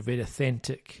sounded a very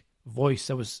authentic voice.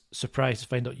 I was surprised to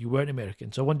find out you weren't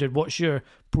American, so I wondered, what's your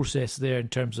process there in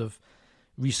terms of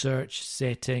research,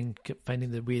 setting,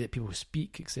 finding the way that people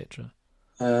speak, etc.?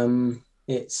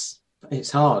 It's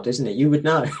hard, isn't it? You would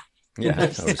know. Yeah, I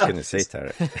was going to say,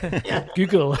 Tarek. Yeah.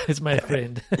 Google is my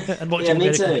friend, and watching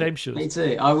American crime shows. Me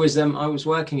too. I was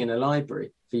working in a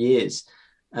library for years,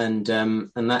 and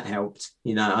that helped.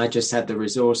 I just had the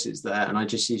resources there, and I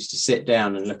just used to sit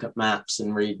down and look at maps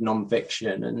and read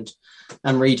non-fiction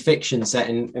and read fiction set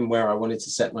in where I wanted to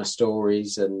set my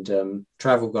stories. And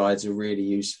travel guides are really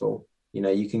useful.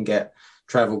 You can get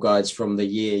travel guides from the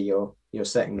year you're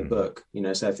setting the book.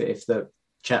 So if the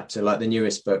chapter, like the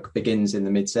newest book, begins in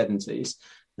the mid-70s,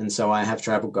 and so I have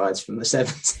travel guides from the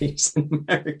 70s in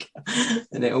America,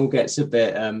 and it all gets a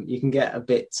bit you can get a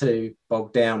bit too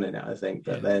bogged down in it, I think.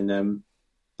 But then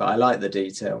but I like the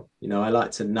detail. I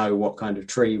like to know what kind of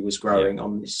tree was growing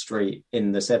on this street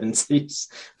in the 70s.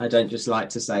 I don't just like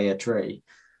to say a tree.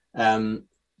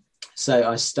 So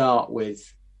I start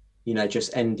with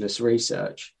just endless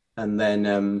research, and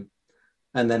then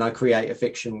I create a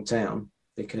fictional town,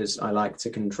 because I like to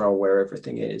control where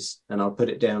everything is, and I'll put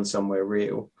it down somewhere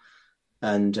real,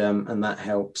 and that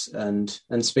helps. And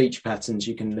speech patterns,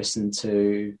 you can listen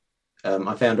to.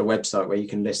 I found a website where you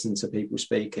can listen to people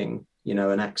speaking,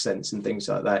 and accents and things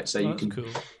like that. So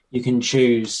you can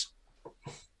choose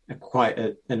quite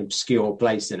an obscure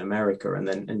place in America, and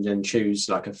then choose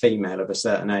like a female of a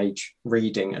certain age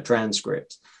reading a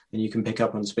transcript, and you can pick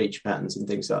up on speech patterns and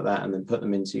things like that, and then put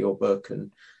them into your book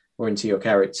or into your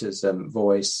character's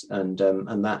voice, and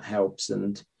that helps.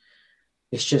 And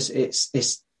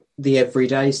it's the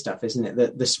everyday stuff, isn't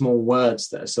it? The small words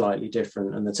that are slightly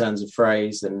different, and the turns of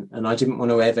phrase, and I didn't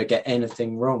want to ever get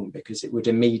anything wrong, because it would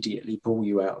immediately pull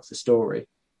you out of the story.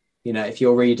 If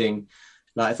you're reading,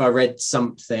 like if I read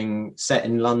something set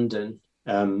in London,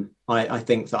 I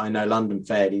think that I know London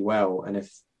fairly well, and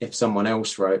if someone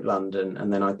else wrote London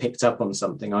and then I picked up on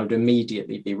something, I would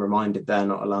immediately be reminded they're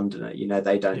not a Londoner.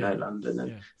 They don't know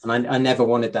London. And I never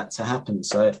wanted that to happen.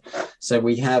 So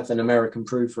we have an American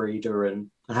proofreader, and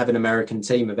I have an American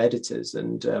team of editors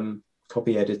and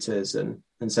copy editors. And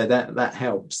so that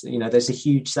helps. There's a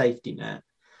huge safety net,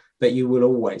 but you will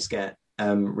always get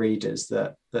readers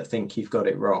that think you've got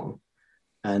it wrong.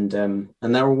 And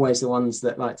they're always the ones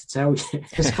that like to tell you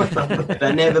as well.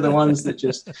 They're never the ones that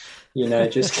just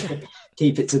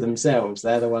keep it to themselves.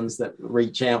 They're the ones that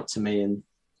reach out to me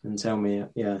and tell me,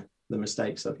 the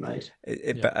mistakes I've made.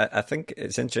 But I think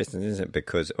it's interesting, isn't it?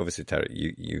 Because obviously, Tarek,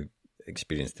 you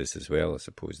experienced this as well, I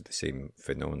suppose, the same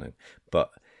phenomenon.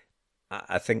 But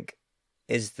I think,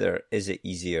 is it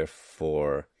easier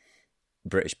for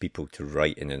British people to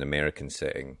write in an American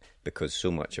setting, because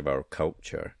so much of our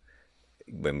culture,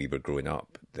 when we were growing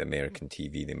up, the American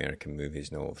TV, the American movies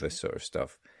and all of this sort of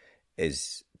stuff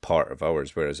is part of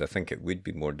ours, whereas I think it would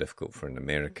be more difficult for an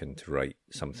American to write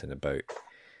something about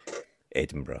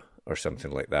Edinburgh or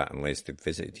something like that unless they've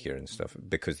visited here and stuff,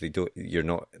 because they're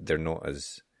not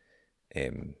as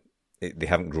they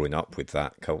haven't grown up with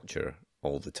that culture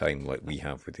all the time like we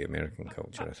have with the American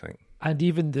culture, I think. And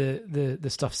even the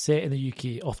stuff set in the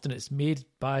UK, often it's made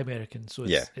by Americans, so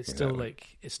it's still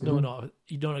like it's not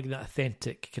you don't get that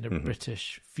authentic kind of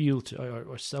British feel to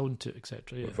or sound to,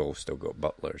 etc. We've all still got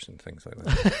butlers and things like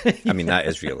that. I mean, that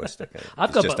is realistic.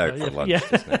 I've got just butler, out for lunch,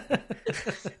 isn't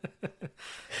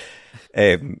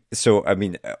it? So, I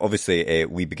mean, obviously,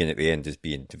 We Begin at the End is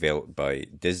being developed by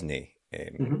Disney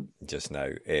just now.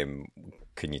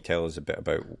 Can you tell us a bit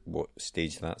about what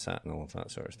stage that's at and all of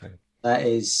that sort of thing? That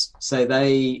is, so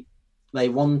they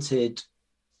wanted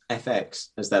FX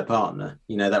as their partner.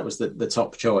 That was the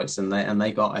top choice, and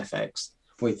they got FX.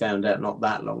 We found out not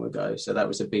that long ago, so that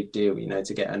was a big deal.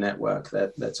 To get a network,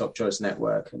 their top choice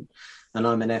network, and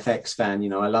I'm an FX fan.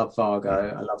 I love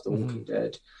Fargo, I love The Walking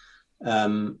Dead.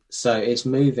 So it's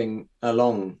moving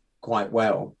along quite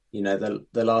well. The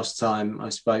last time I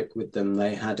spoke with them,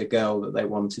 they had a girl that they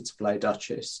wanted to play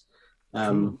Duchess.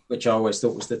 Which I always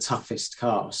thought was the toughest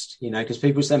cast, because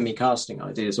people send me casting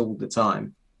ideas all the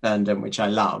time, and which I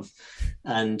love.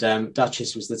 And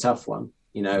Duchess was the tough one.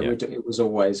 You know, it was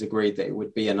always agreed that it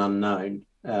would be an unknown,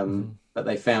 but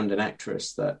they found an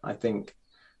actress that I think,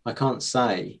 I can't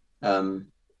say,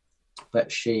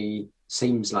 but she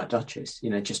seems like Duchess, you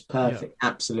know, just perfect,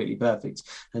 absolutely perfect.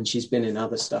 And she's been in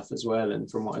other stuff as well.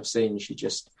 And from what I've seen, she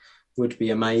just would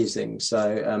be amazing.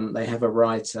 So they have a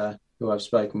writer who I've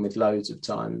spoken with loads of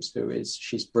times,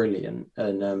 she's brilliant.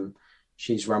 And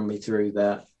she's run me through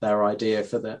their idea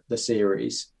for the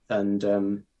series.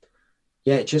 And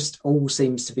it just all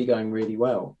seems to be going really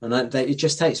well. And it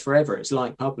just takes forever. It's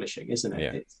like publishing, isn't it?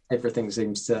 Yeah. Everything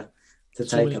seems to so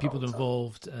take many people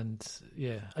involved. And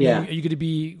are you going to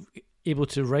be able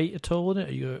to write at all in it?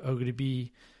 Are you going to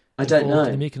be I don't know.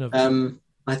 in the making of it?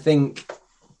 I think,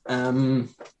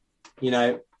 you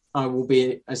know, I will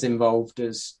be as involved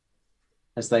as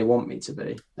they want me to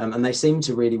be. And they seem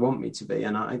to really want me to be.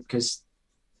 And because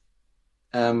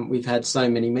we've had so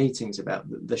many meetings about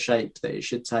the shape that it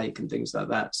should take and things like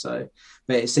that. So,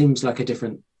 but it seems like a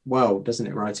different world, doesn't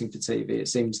it? Writing for TV. It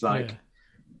seems like,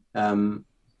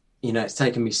 you know, it's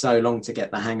taken me so long to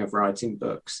get the hang of writing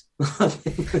books.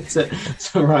 to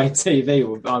write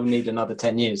TV, I'll need another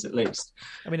 10 years at least.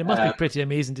 I mean, it must be pretty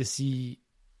amazing to see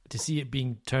it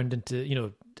being turned into, you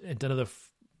know, into another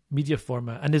media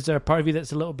format. And is there a part of you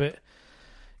that's a little bit,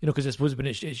 you know, because I suppose when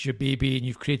it's your baby and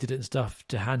you've created it and stuff,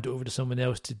 to hand it over to someone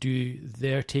else to do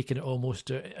their taking it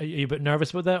almost, are you a bit nervous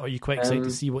about that? Or are you quite excited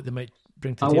to see what they might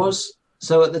bring to the table?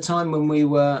 So at the time when we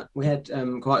had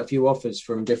quite a few offers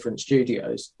from different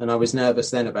studios, and I was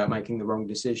nervous then about making the wrong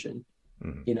decision,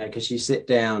 you know, because you sit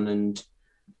down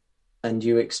and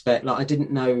you expect, like, I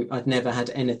didn't know, I'd never had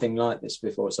anything like this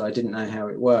before, so I didn't know how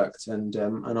it worked. And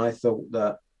I thought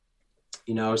that,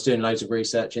 you know, I was doing loads of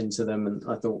research into them, and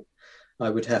I thought I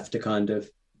would have to kind of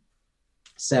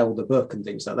sell the book and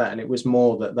things like that. And it was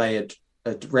more that they had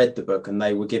read the book and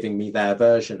they were giving me their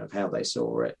version of how they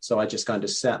saw it. So I just kind of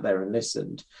sat there and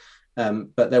listened.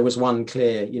 But there was one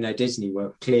clear, you know, Disney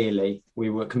we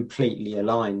were completely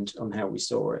aligned on how we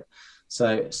saw it.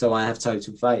 So I have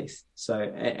total faith. So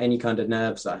any kind of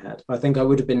nerves I think I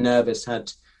would have been nervous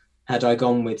had I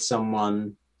gone with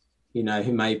someone, you know,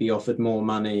 who maybe offered more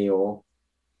money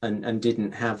and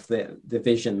didn't have the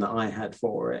vision that I had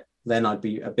for it. Then I'd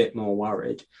be a bit more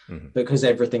worried, because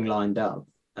everything lined up.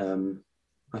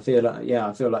 I feel like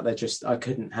I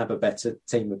couldn't have a better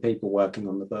team of people working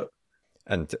on the book.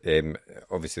 And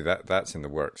obviously that's in the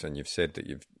works, and you've said that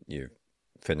you've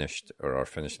finished or are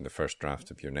finishing the first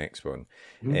draft of your next one.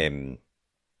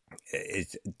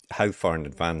 How far in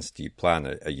advance do you plan?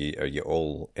 Are you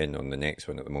all in on the next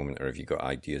one at the moment, or have you got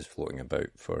ideas floating about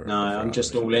for? No, I'm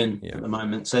just all in at the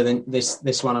moment. So then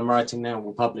this one I'm writing now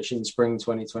will publish in spring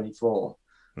 2024.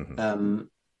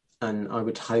 And I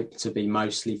would hope to be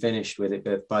mostly finished with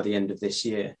it by the end of this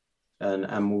year.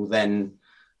 And will then,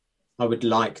 I would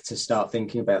like to start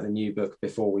thinking about the new book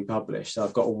before we publish. So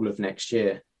I've got all of next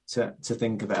year to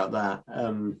think about that.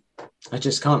 I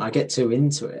just can't, I get too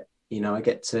into it. You know, I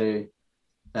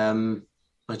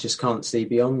just can't see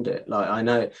beyond it. Like, I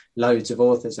know loads of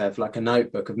authors have like a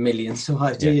notebook of millions of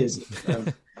ideas,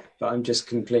 but I'm just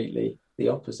completely the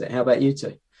opposite. How about you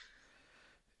two?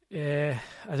 I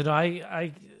don't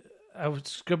know. I would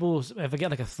scribble if I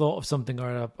get like a thought of something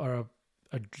or a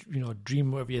you know, a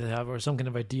dream, whatever you have, or some kind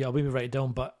of idea. I'll maybe write it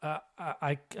down, but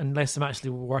I unless I'm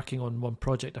actually working on one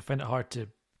project, I find it hard to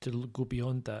go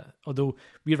beyond that. Although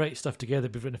we write stuff together,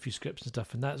 we've written a few scripts and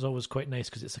stuff, and that's always quite nice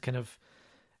because it's a kind of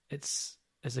it's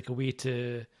like a way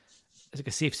to, it's like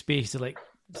a safe space to like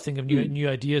think of new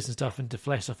ideas and stuff and to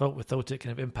flesh stuff out without it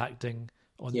kind of impacting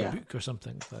on the book or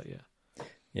something. But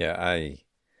I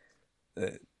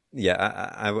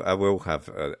will have.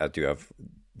 I do have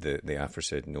the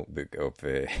aforesaid notebook of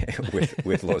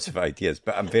with lots of ideas,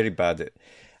 but I'm very bad at.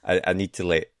 I need to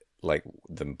let like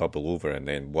them bubble over, and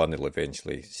then one will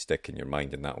eventually stick in your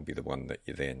mind, and that will be the one that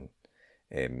you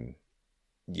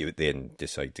then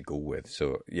decide to go with.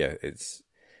 So yeah,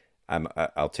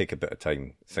 I'll take a bit of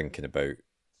time thinking about,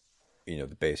 you know,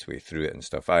 the best way through it and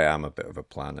stuff. I am a bit of a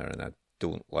planner, and I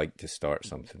don't like to start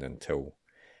something until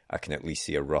I can at least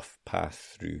see a rough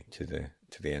path through to the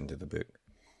end of the book.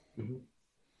 Mm-hmm.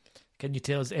 Can you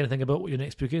tell us anything about what your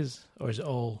next book is, or is it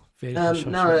all very?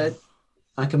 No,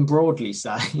 I can broadly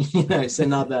say, you know,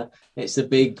 it's a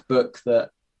big book that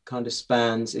kind of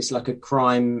spans. It's like a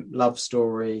crime love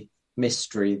story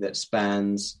mystery that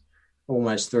spans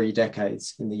almost 3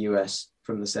 decades in the US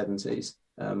from the 70s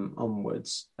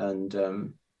onwards,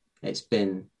 and it's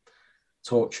been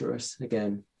torturous.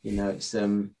 Again, you know, it's.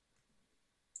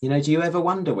 You know, do you ever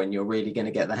wonder when you're really going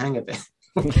to get the hang of it?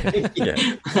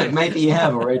 Yeah. Maybe you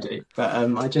have already, but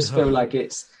I just feel like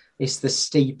it's the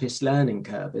steepest learning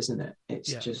curve, isn't it?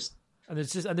 It's just. And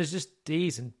there's just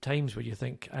days and times where you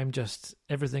think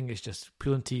everything is just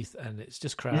pulling teeth and it's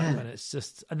just crap and it's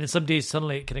just, and then some days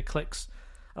suddenly it kind of clicks.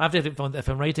 I've definitely found that if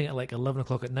I'm writing at like 11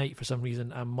 o'clock at night for some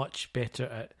reason, I'm much better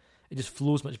at it. Just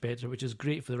flows much better, which is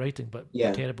great for the writing, but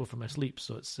terrible for my sleep.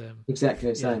 So it's exactly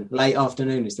the same. Late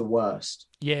afternoon is the worst.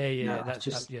 That's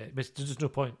just but there's just no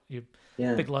point.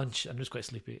 Big lunch and I'm just quite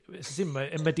sleepy. It's the same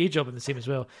in my day job, and the same as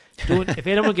well. If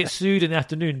anyone gets sued in the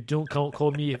afternoon, don't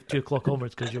call me at 2 o'clock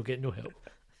onwards because you'll get no help.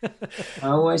 I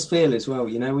always feel as well,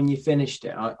 when you finished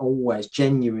it, I always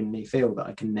genuinely feel that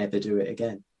I can never do it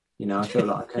again. I feel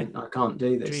like I can't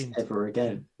do this ever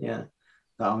again. Yeah,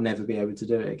 that I'll never be able to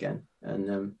do it again.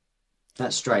 And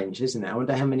that's strange, isn't it? I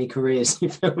wonder how many careers you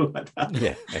feel like that.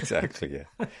 Yeah, exactly.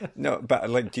 Yeah. No, but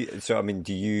like, do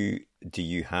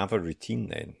you have a routine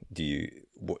then? Do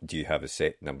you have a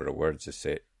set number of words, a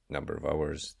set number of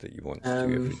hours that you want to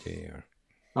do every day? Or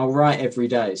I'll write every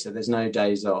day, so there's no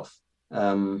days off.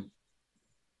 But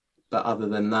other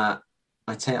than that,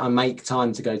 I make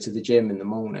time to go to the gym in the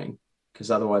morning,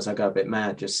 because otherwise I go a bit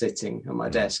mad just sitting on my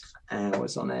desk for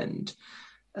hours on end.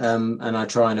 And I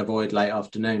try and avoid late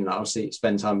afternoon. Like I'll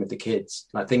spend time with the kids.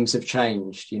 Like things have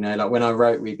changed, like when I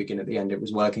wrote We Begin at the End, it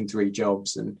was working 3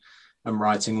 jobs and I'm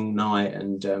writing all night,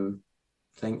 and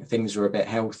I think things are a bit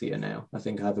healthier now. I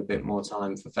think I have a bit more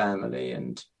time for family,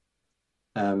 and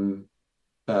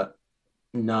but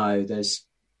no, there's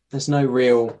no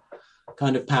real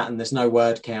kind of pattern. There's no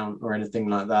word count or anything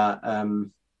like that.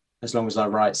 As long as I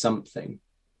write something.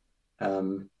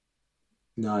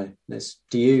 No,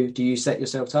 do you set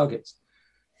yourself targets?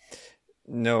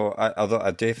 No, although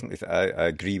I definitely I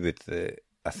agree with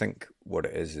I think what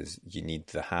it is you need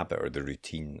the habit or the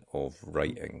routine of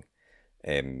writing,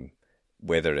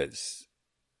 whether it's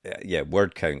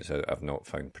word counts I've not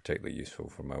found particularly useful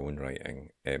for my own writing,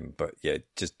 but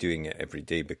just doing it every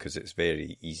day, because it's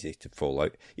very easy to fall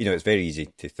out. It's very easy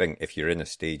to think, if you're in a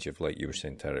stage of, like you were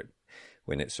saying, Tarek,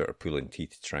 when it's sort of pulling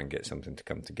teeth to try and get something to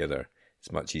come together,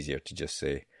 it's much easier to just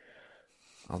say,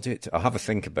 I'll do it. I'll have a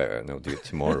think about it and I'll do it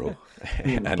tomorrow.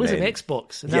 And play some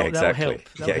Xbox. And that'll help.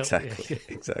 Exactly.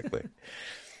 Exactly.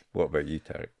 What about you,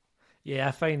 Tarek? Yeah,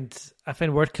 I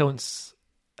find word counts,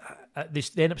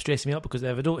 they end up stressing me out, because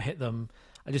if I don't hit them,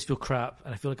 I just feel crap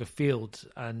and I feel like I've failed.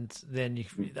 And then I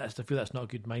feel that's not a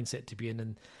good mindset to be in.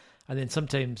 And then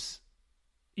sometimes,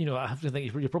 I have to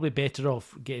think you're probably better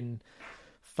off getting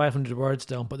 500 words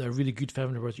down, but they're really good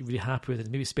 500 words you're really happy with,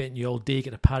 and maybe spending you all day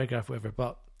getting a paragraph or whatever.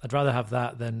 But I'd rather have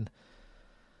that than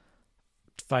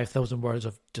 5,000 words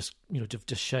of just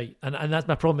shite. And that's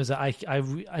my problem, is that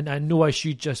I know I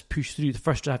should just push through the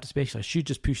first draft, especially. I should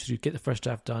just push through, get the first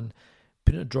draft done,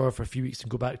 put it in a drawer for a few weeks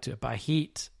and go back to it. But I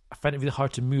find it really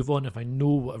hard to move on if I know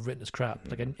what I've written is crap.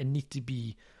 Like I need to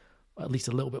be at least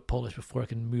a little bit polished before I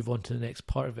can move on to the next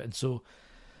part of it. And so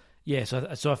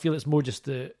I feel it's more just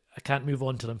I can't move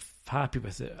on till I'm happy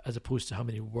with it, as opposed to how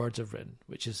many words I've written,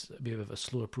 which is a bit of a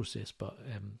slower process, but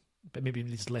maybe it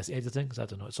needs less editing, because I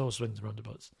don't know. It's all swings and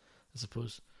roundabouts, I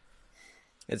suppose.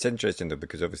 It's interesting though,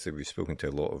 because obviously we've spoken to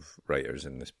a lot of writers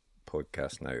in this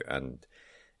podcast now, and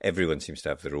everyone seems to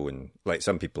have their own. Like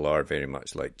some people are very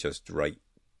much like just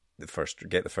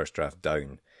get the first draft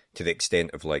down, to the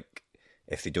extent of, like,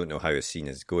 if they don't know how a scene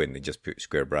is going, they just put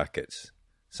square brackets.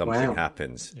 Something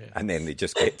happens, and then they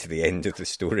just get to the end of the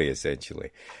story,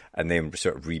 essentially, and then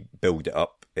sort of rebuild it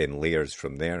up in layers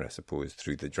from there, I suppose,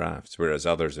 through the drafts. Whereas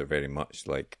others are very much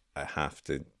like, I have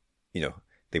to,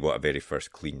 they want a very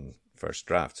clean first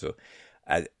draft. So,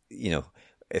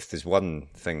 if there's one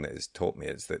thing that has taught me,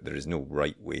 it's that there is no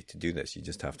right way to do this. You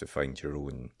just have to find your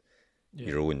own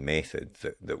method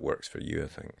that works for you, I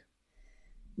think.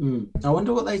 I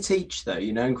wonder what they teach, though,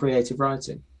 in creative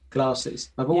writing classes.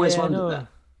 I've always wondered that.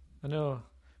 I know.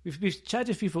 We've chatted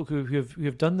to a few folk who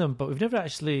have done them, but they've never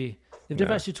actually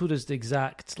told us the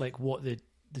exact, like, what the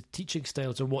teaching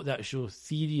styles or what the actual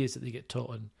theory is that they get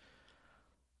taught on.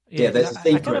 There's a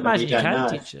secret. I can imagine you can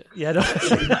teach it. Yeah, no.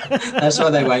 That's why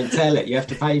they won't tell it. You have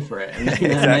to pay for it, and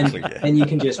then you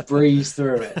can just breeze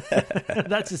through it.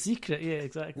 That's a secret. Yeah,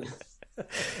 exactly.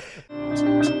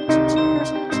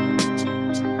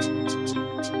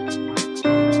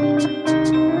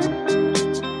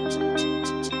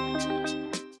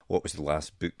 What was the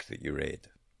last book that you read?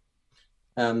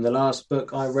 The last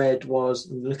book I read was,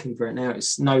 I'm looking for it now,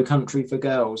 it's No Country for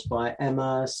Girls by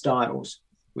Emma Stiles,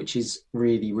 which is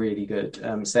really, really good.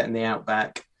 Set in the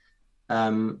outback.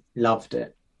 Loved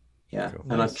it. Yeah, Cool.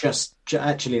 and Nice. I've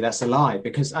actually, that's a lie,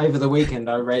 because over the weekend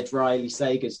I read Riley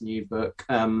Sager's new book,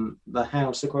 The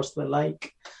House Across the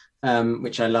Lake,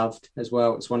 which I loved as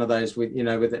well. It's one of those with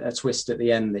a twist at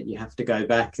the end that you have to go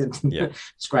back and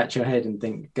scratch your head and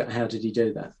think, how did he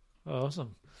do that? Oh,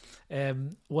 awesome.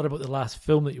 What about the last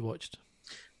film that you watched?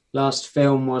 Last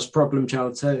film was Problem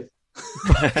Child 2.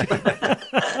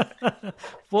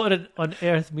 What on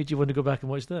earth made you want to go back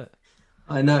and watch that?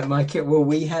 I know my kid. Well,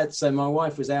 my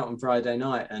wife was out on Friday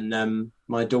night, and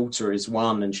my daughter is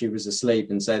 1, and she was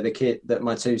asleep, and so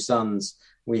my 2 sons,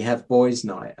 we have boys'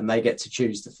 night, and they get to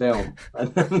choose the film,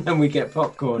 and then we get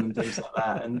popcorn and things like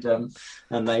that,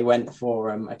 and they went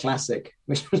for a classic,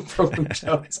 which was Problem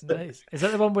Child 2. Nice. Is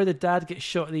that the one where the dad gets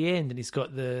shot at the end and he's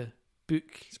got the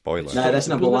book? Spoiler. No, that's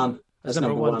number 1. That's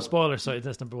number one. Spoiler, sorry,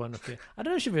 that's number 1. Okay, I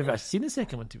don't know if you've ever seen the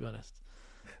second one, to be honest.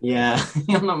 Yeah,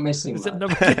 I'm not missing Is it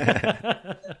much.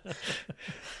 number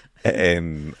 2?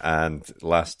 And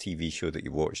last TV show that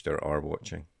you watched or are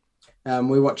watching?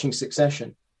 We're watching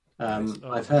Succession.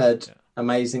 I've heard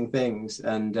amazing things,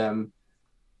 and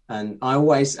I'm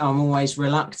always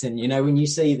reluctant. When you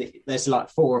see that there's like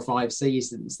 4 or 5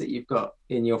 seasons that you've got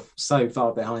and you're so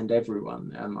far behind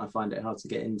everyone, I find it hard to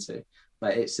get into.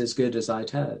 But it's as good as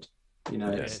I'd heard.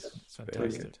 It's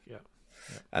fantastic. Yeah.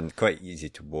 And quite easy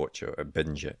to watch or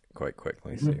binge it quite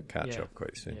quickly, so you catch up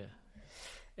quite soon.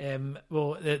 Yeah.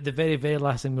 Well, the very, very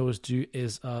last thing we always do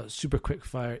is a super quick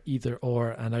fire either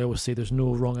or, and I always say there's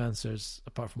no wrong answers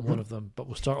apart from one of them. But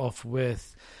we'll start off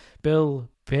with Bill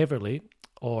Beverly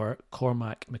or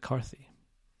Cormac McCarthy.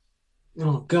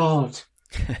 Oh God.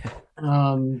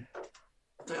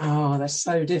 That's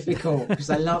so difficult because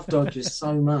I love Dodgers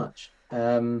so much.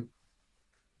 I'm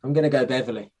going to go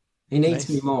Beverly. He needs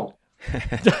me more.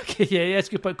 Okay, yeah, it's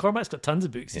a good point. Cormac's got tons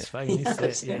of books. He's fine. He's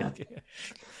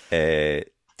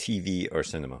TV or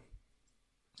cinema?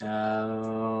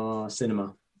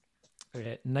 Cinema.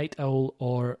 Okay, Night Owl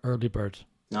or Early Bird?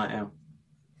 Night Owl.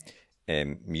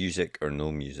 Music or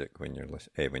no music when you're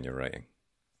writing?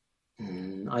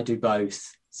 I do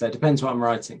both. So it depends what I'm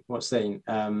writing. What scene?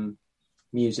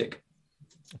 Music.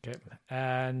 Okay.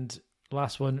 And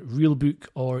last one, real book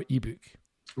or ebook?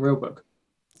 Real book.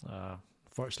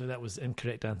 Unfortunately, that was the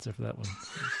incorrect answer for that one.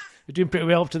 You're doing pretty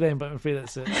well up to them, but I'm afraid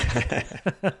that's it.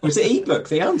 Was it ebook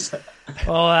the answer?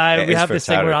 Oh, we have for this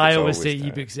thing where Tarek, I it's always always say Tarek.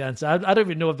 ebook's the answer. I don't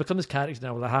even know. I've become this character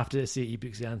now where I have to say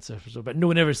ebook's the answer. But no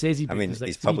one ever says ebook. I mean, There's like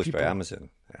it's 3 published by people. Amazon.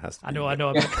 It has to I be. know. I'm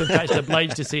contractually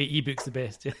obliged to say ebook's the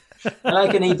best. Yeah. I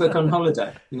like an ebook on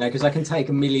holiday, because I can take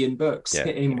 1 million books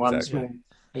in one exactly. small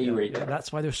e-reader. Yeah,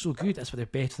 that's why they're so good. That's why they're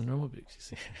better than normal books. You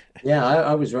see. Yeah,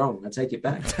 I was wrong. I take it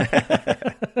back.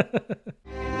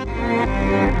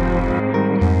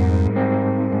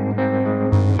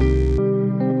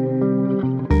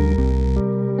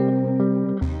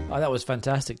 Oh, that was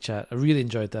fantastic chat. I really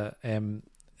enjoyed that.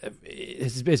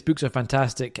 His books are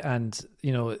fantastic, and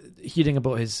hearing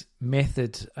about his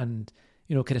method and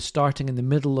kind of starting in the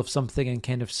middle of something and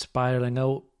kind of spiraling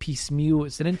out piecemeal.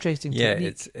 It's an interesting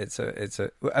technique.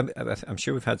 I'm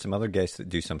sure we've had some other guests that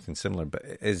do something similar, but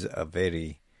it is a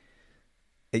very,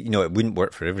 it wouldn't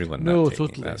work for everyone. No, that technique,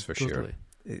 totally, that's for totally.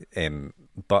 sure.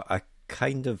 But I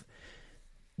kind of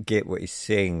get what he's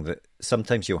saying, that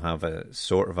sometimes you'll have a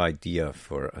sort of idea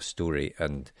for a story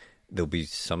and there'll be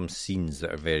some scenes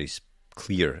that are very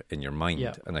clear in your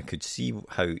mind, and I could see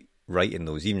how writing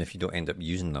those, even if you don't end up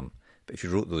using them, but if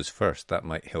you wrote those first, that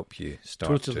might help you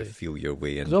start to feel your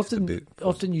way into the book.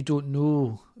 Often you don't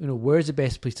know, where's the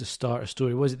best place to start a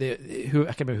story. Was it I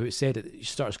can't remember who it said it. You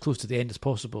start as close to the end as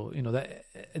possible. that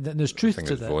and there's truth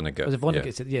to that.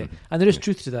 Vonnegut said, and there is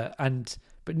truth to that.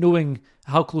 But knowing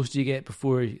how close do you get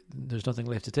before there's nothing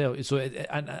left to tell. So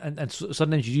so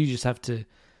sometimes you just have to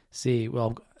say,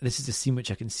 well, this is the scene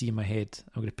which I can see in my head.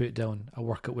 I'm going to put it down. I'll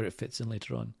work out where it fits in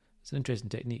later on. It's an interesting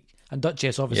technique. And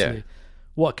Duchess, obviously,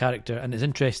 what a character. And it's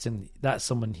interesting, that's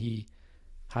someone he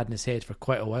had in his head for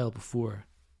quite a while before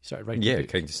he started writing the book.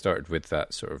 Kind of started with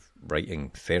that sort of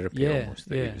writing therapy almost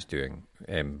that he was doing.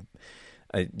 And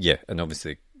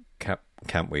obviously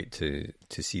can't wait to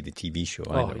see the TV show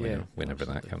whenever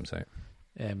that comes out.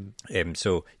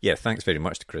 Thanks very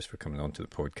much to Chris for coming on to the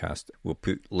podcast. We'll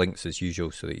put links as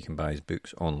usual so that you can buy his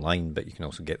books online, but you can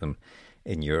also get them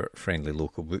in your friendly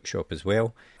local bookshop as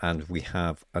well. And we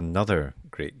have another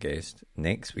great guest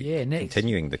next week.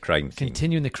 Continuing the crime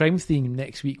theme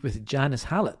next week with Janice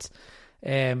Hallett,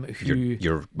 who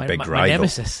your my big rival, my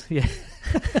nemesis,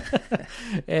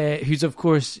 who's of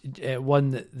course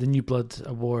won the New Blood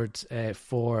Award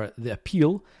for The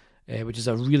Appeal, which is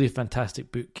a really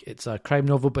fantastic book. It's a crime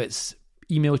novel, but it's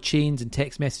email chains and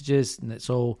text messages, and it's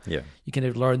all you kind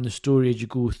of learn the story as you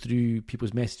go through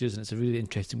people's messages, and it's a really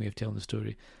interesting way of telling the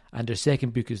story. And her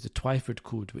second book is the Twyford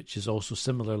Code, which is also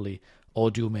similarly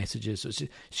audio messages. So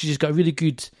she's got a really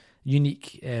good,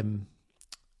 unique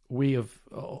way of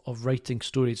writing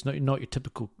stories. Not your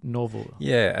typical novel.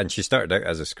 Yeah, and she started out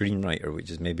as a screenwriter, which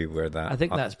is maybe where that I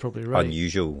think that's probably right.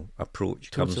 Unusual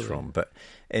approach comes from. But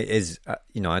it is,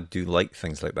 I do like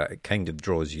things like that. It kind of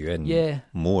draws you in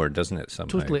more, doesn't it?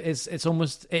 Somehow, totally. It is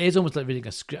almost like reading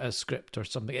a script or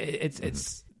something.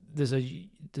 There's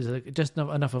just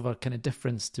enough of a kind of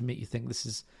difference to make you think this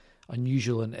is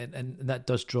unusual, and that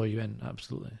does draw you in,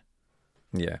 absolutely.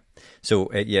 Yeah. So,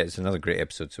 it's another great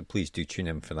episode, so please do tune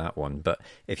in for that one. But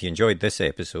if you enjoyed this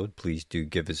episode, please do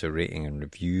give us a rating and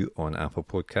review on Apple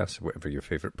Podcasts, or whatever your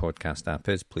favourite podcast app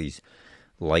is. Please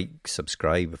like,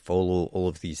 subscribe, follow, all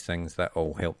of these things. That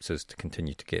all helps us to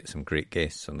continue to get some great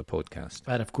guests on the podcast.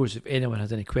 And of course, if anyone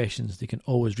has any questions, they can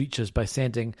always reach us by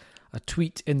sending a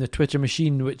tweet in the Twitter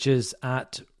machine, which is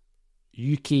at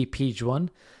UKPage1,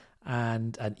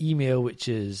 and an email, which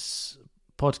is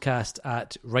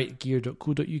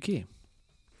podcast@rightgear.co.uk.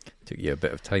 Took you a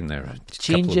bit of time there.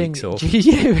 Changing, a couple of weeks off.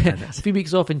 Yeah, a few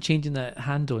weeks off, and changing that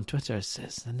handle on Twitter.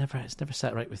 It's never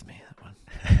sat right with me, that one.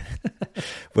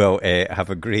 Well, have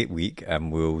a great week,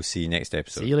 and we'll see you next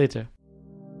episode. See you later.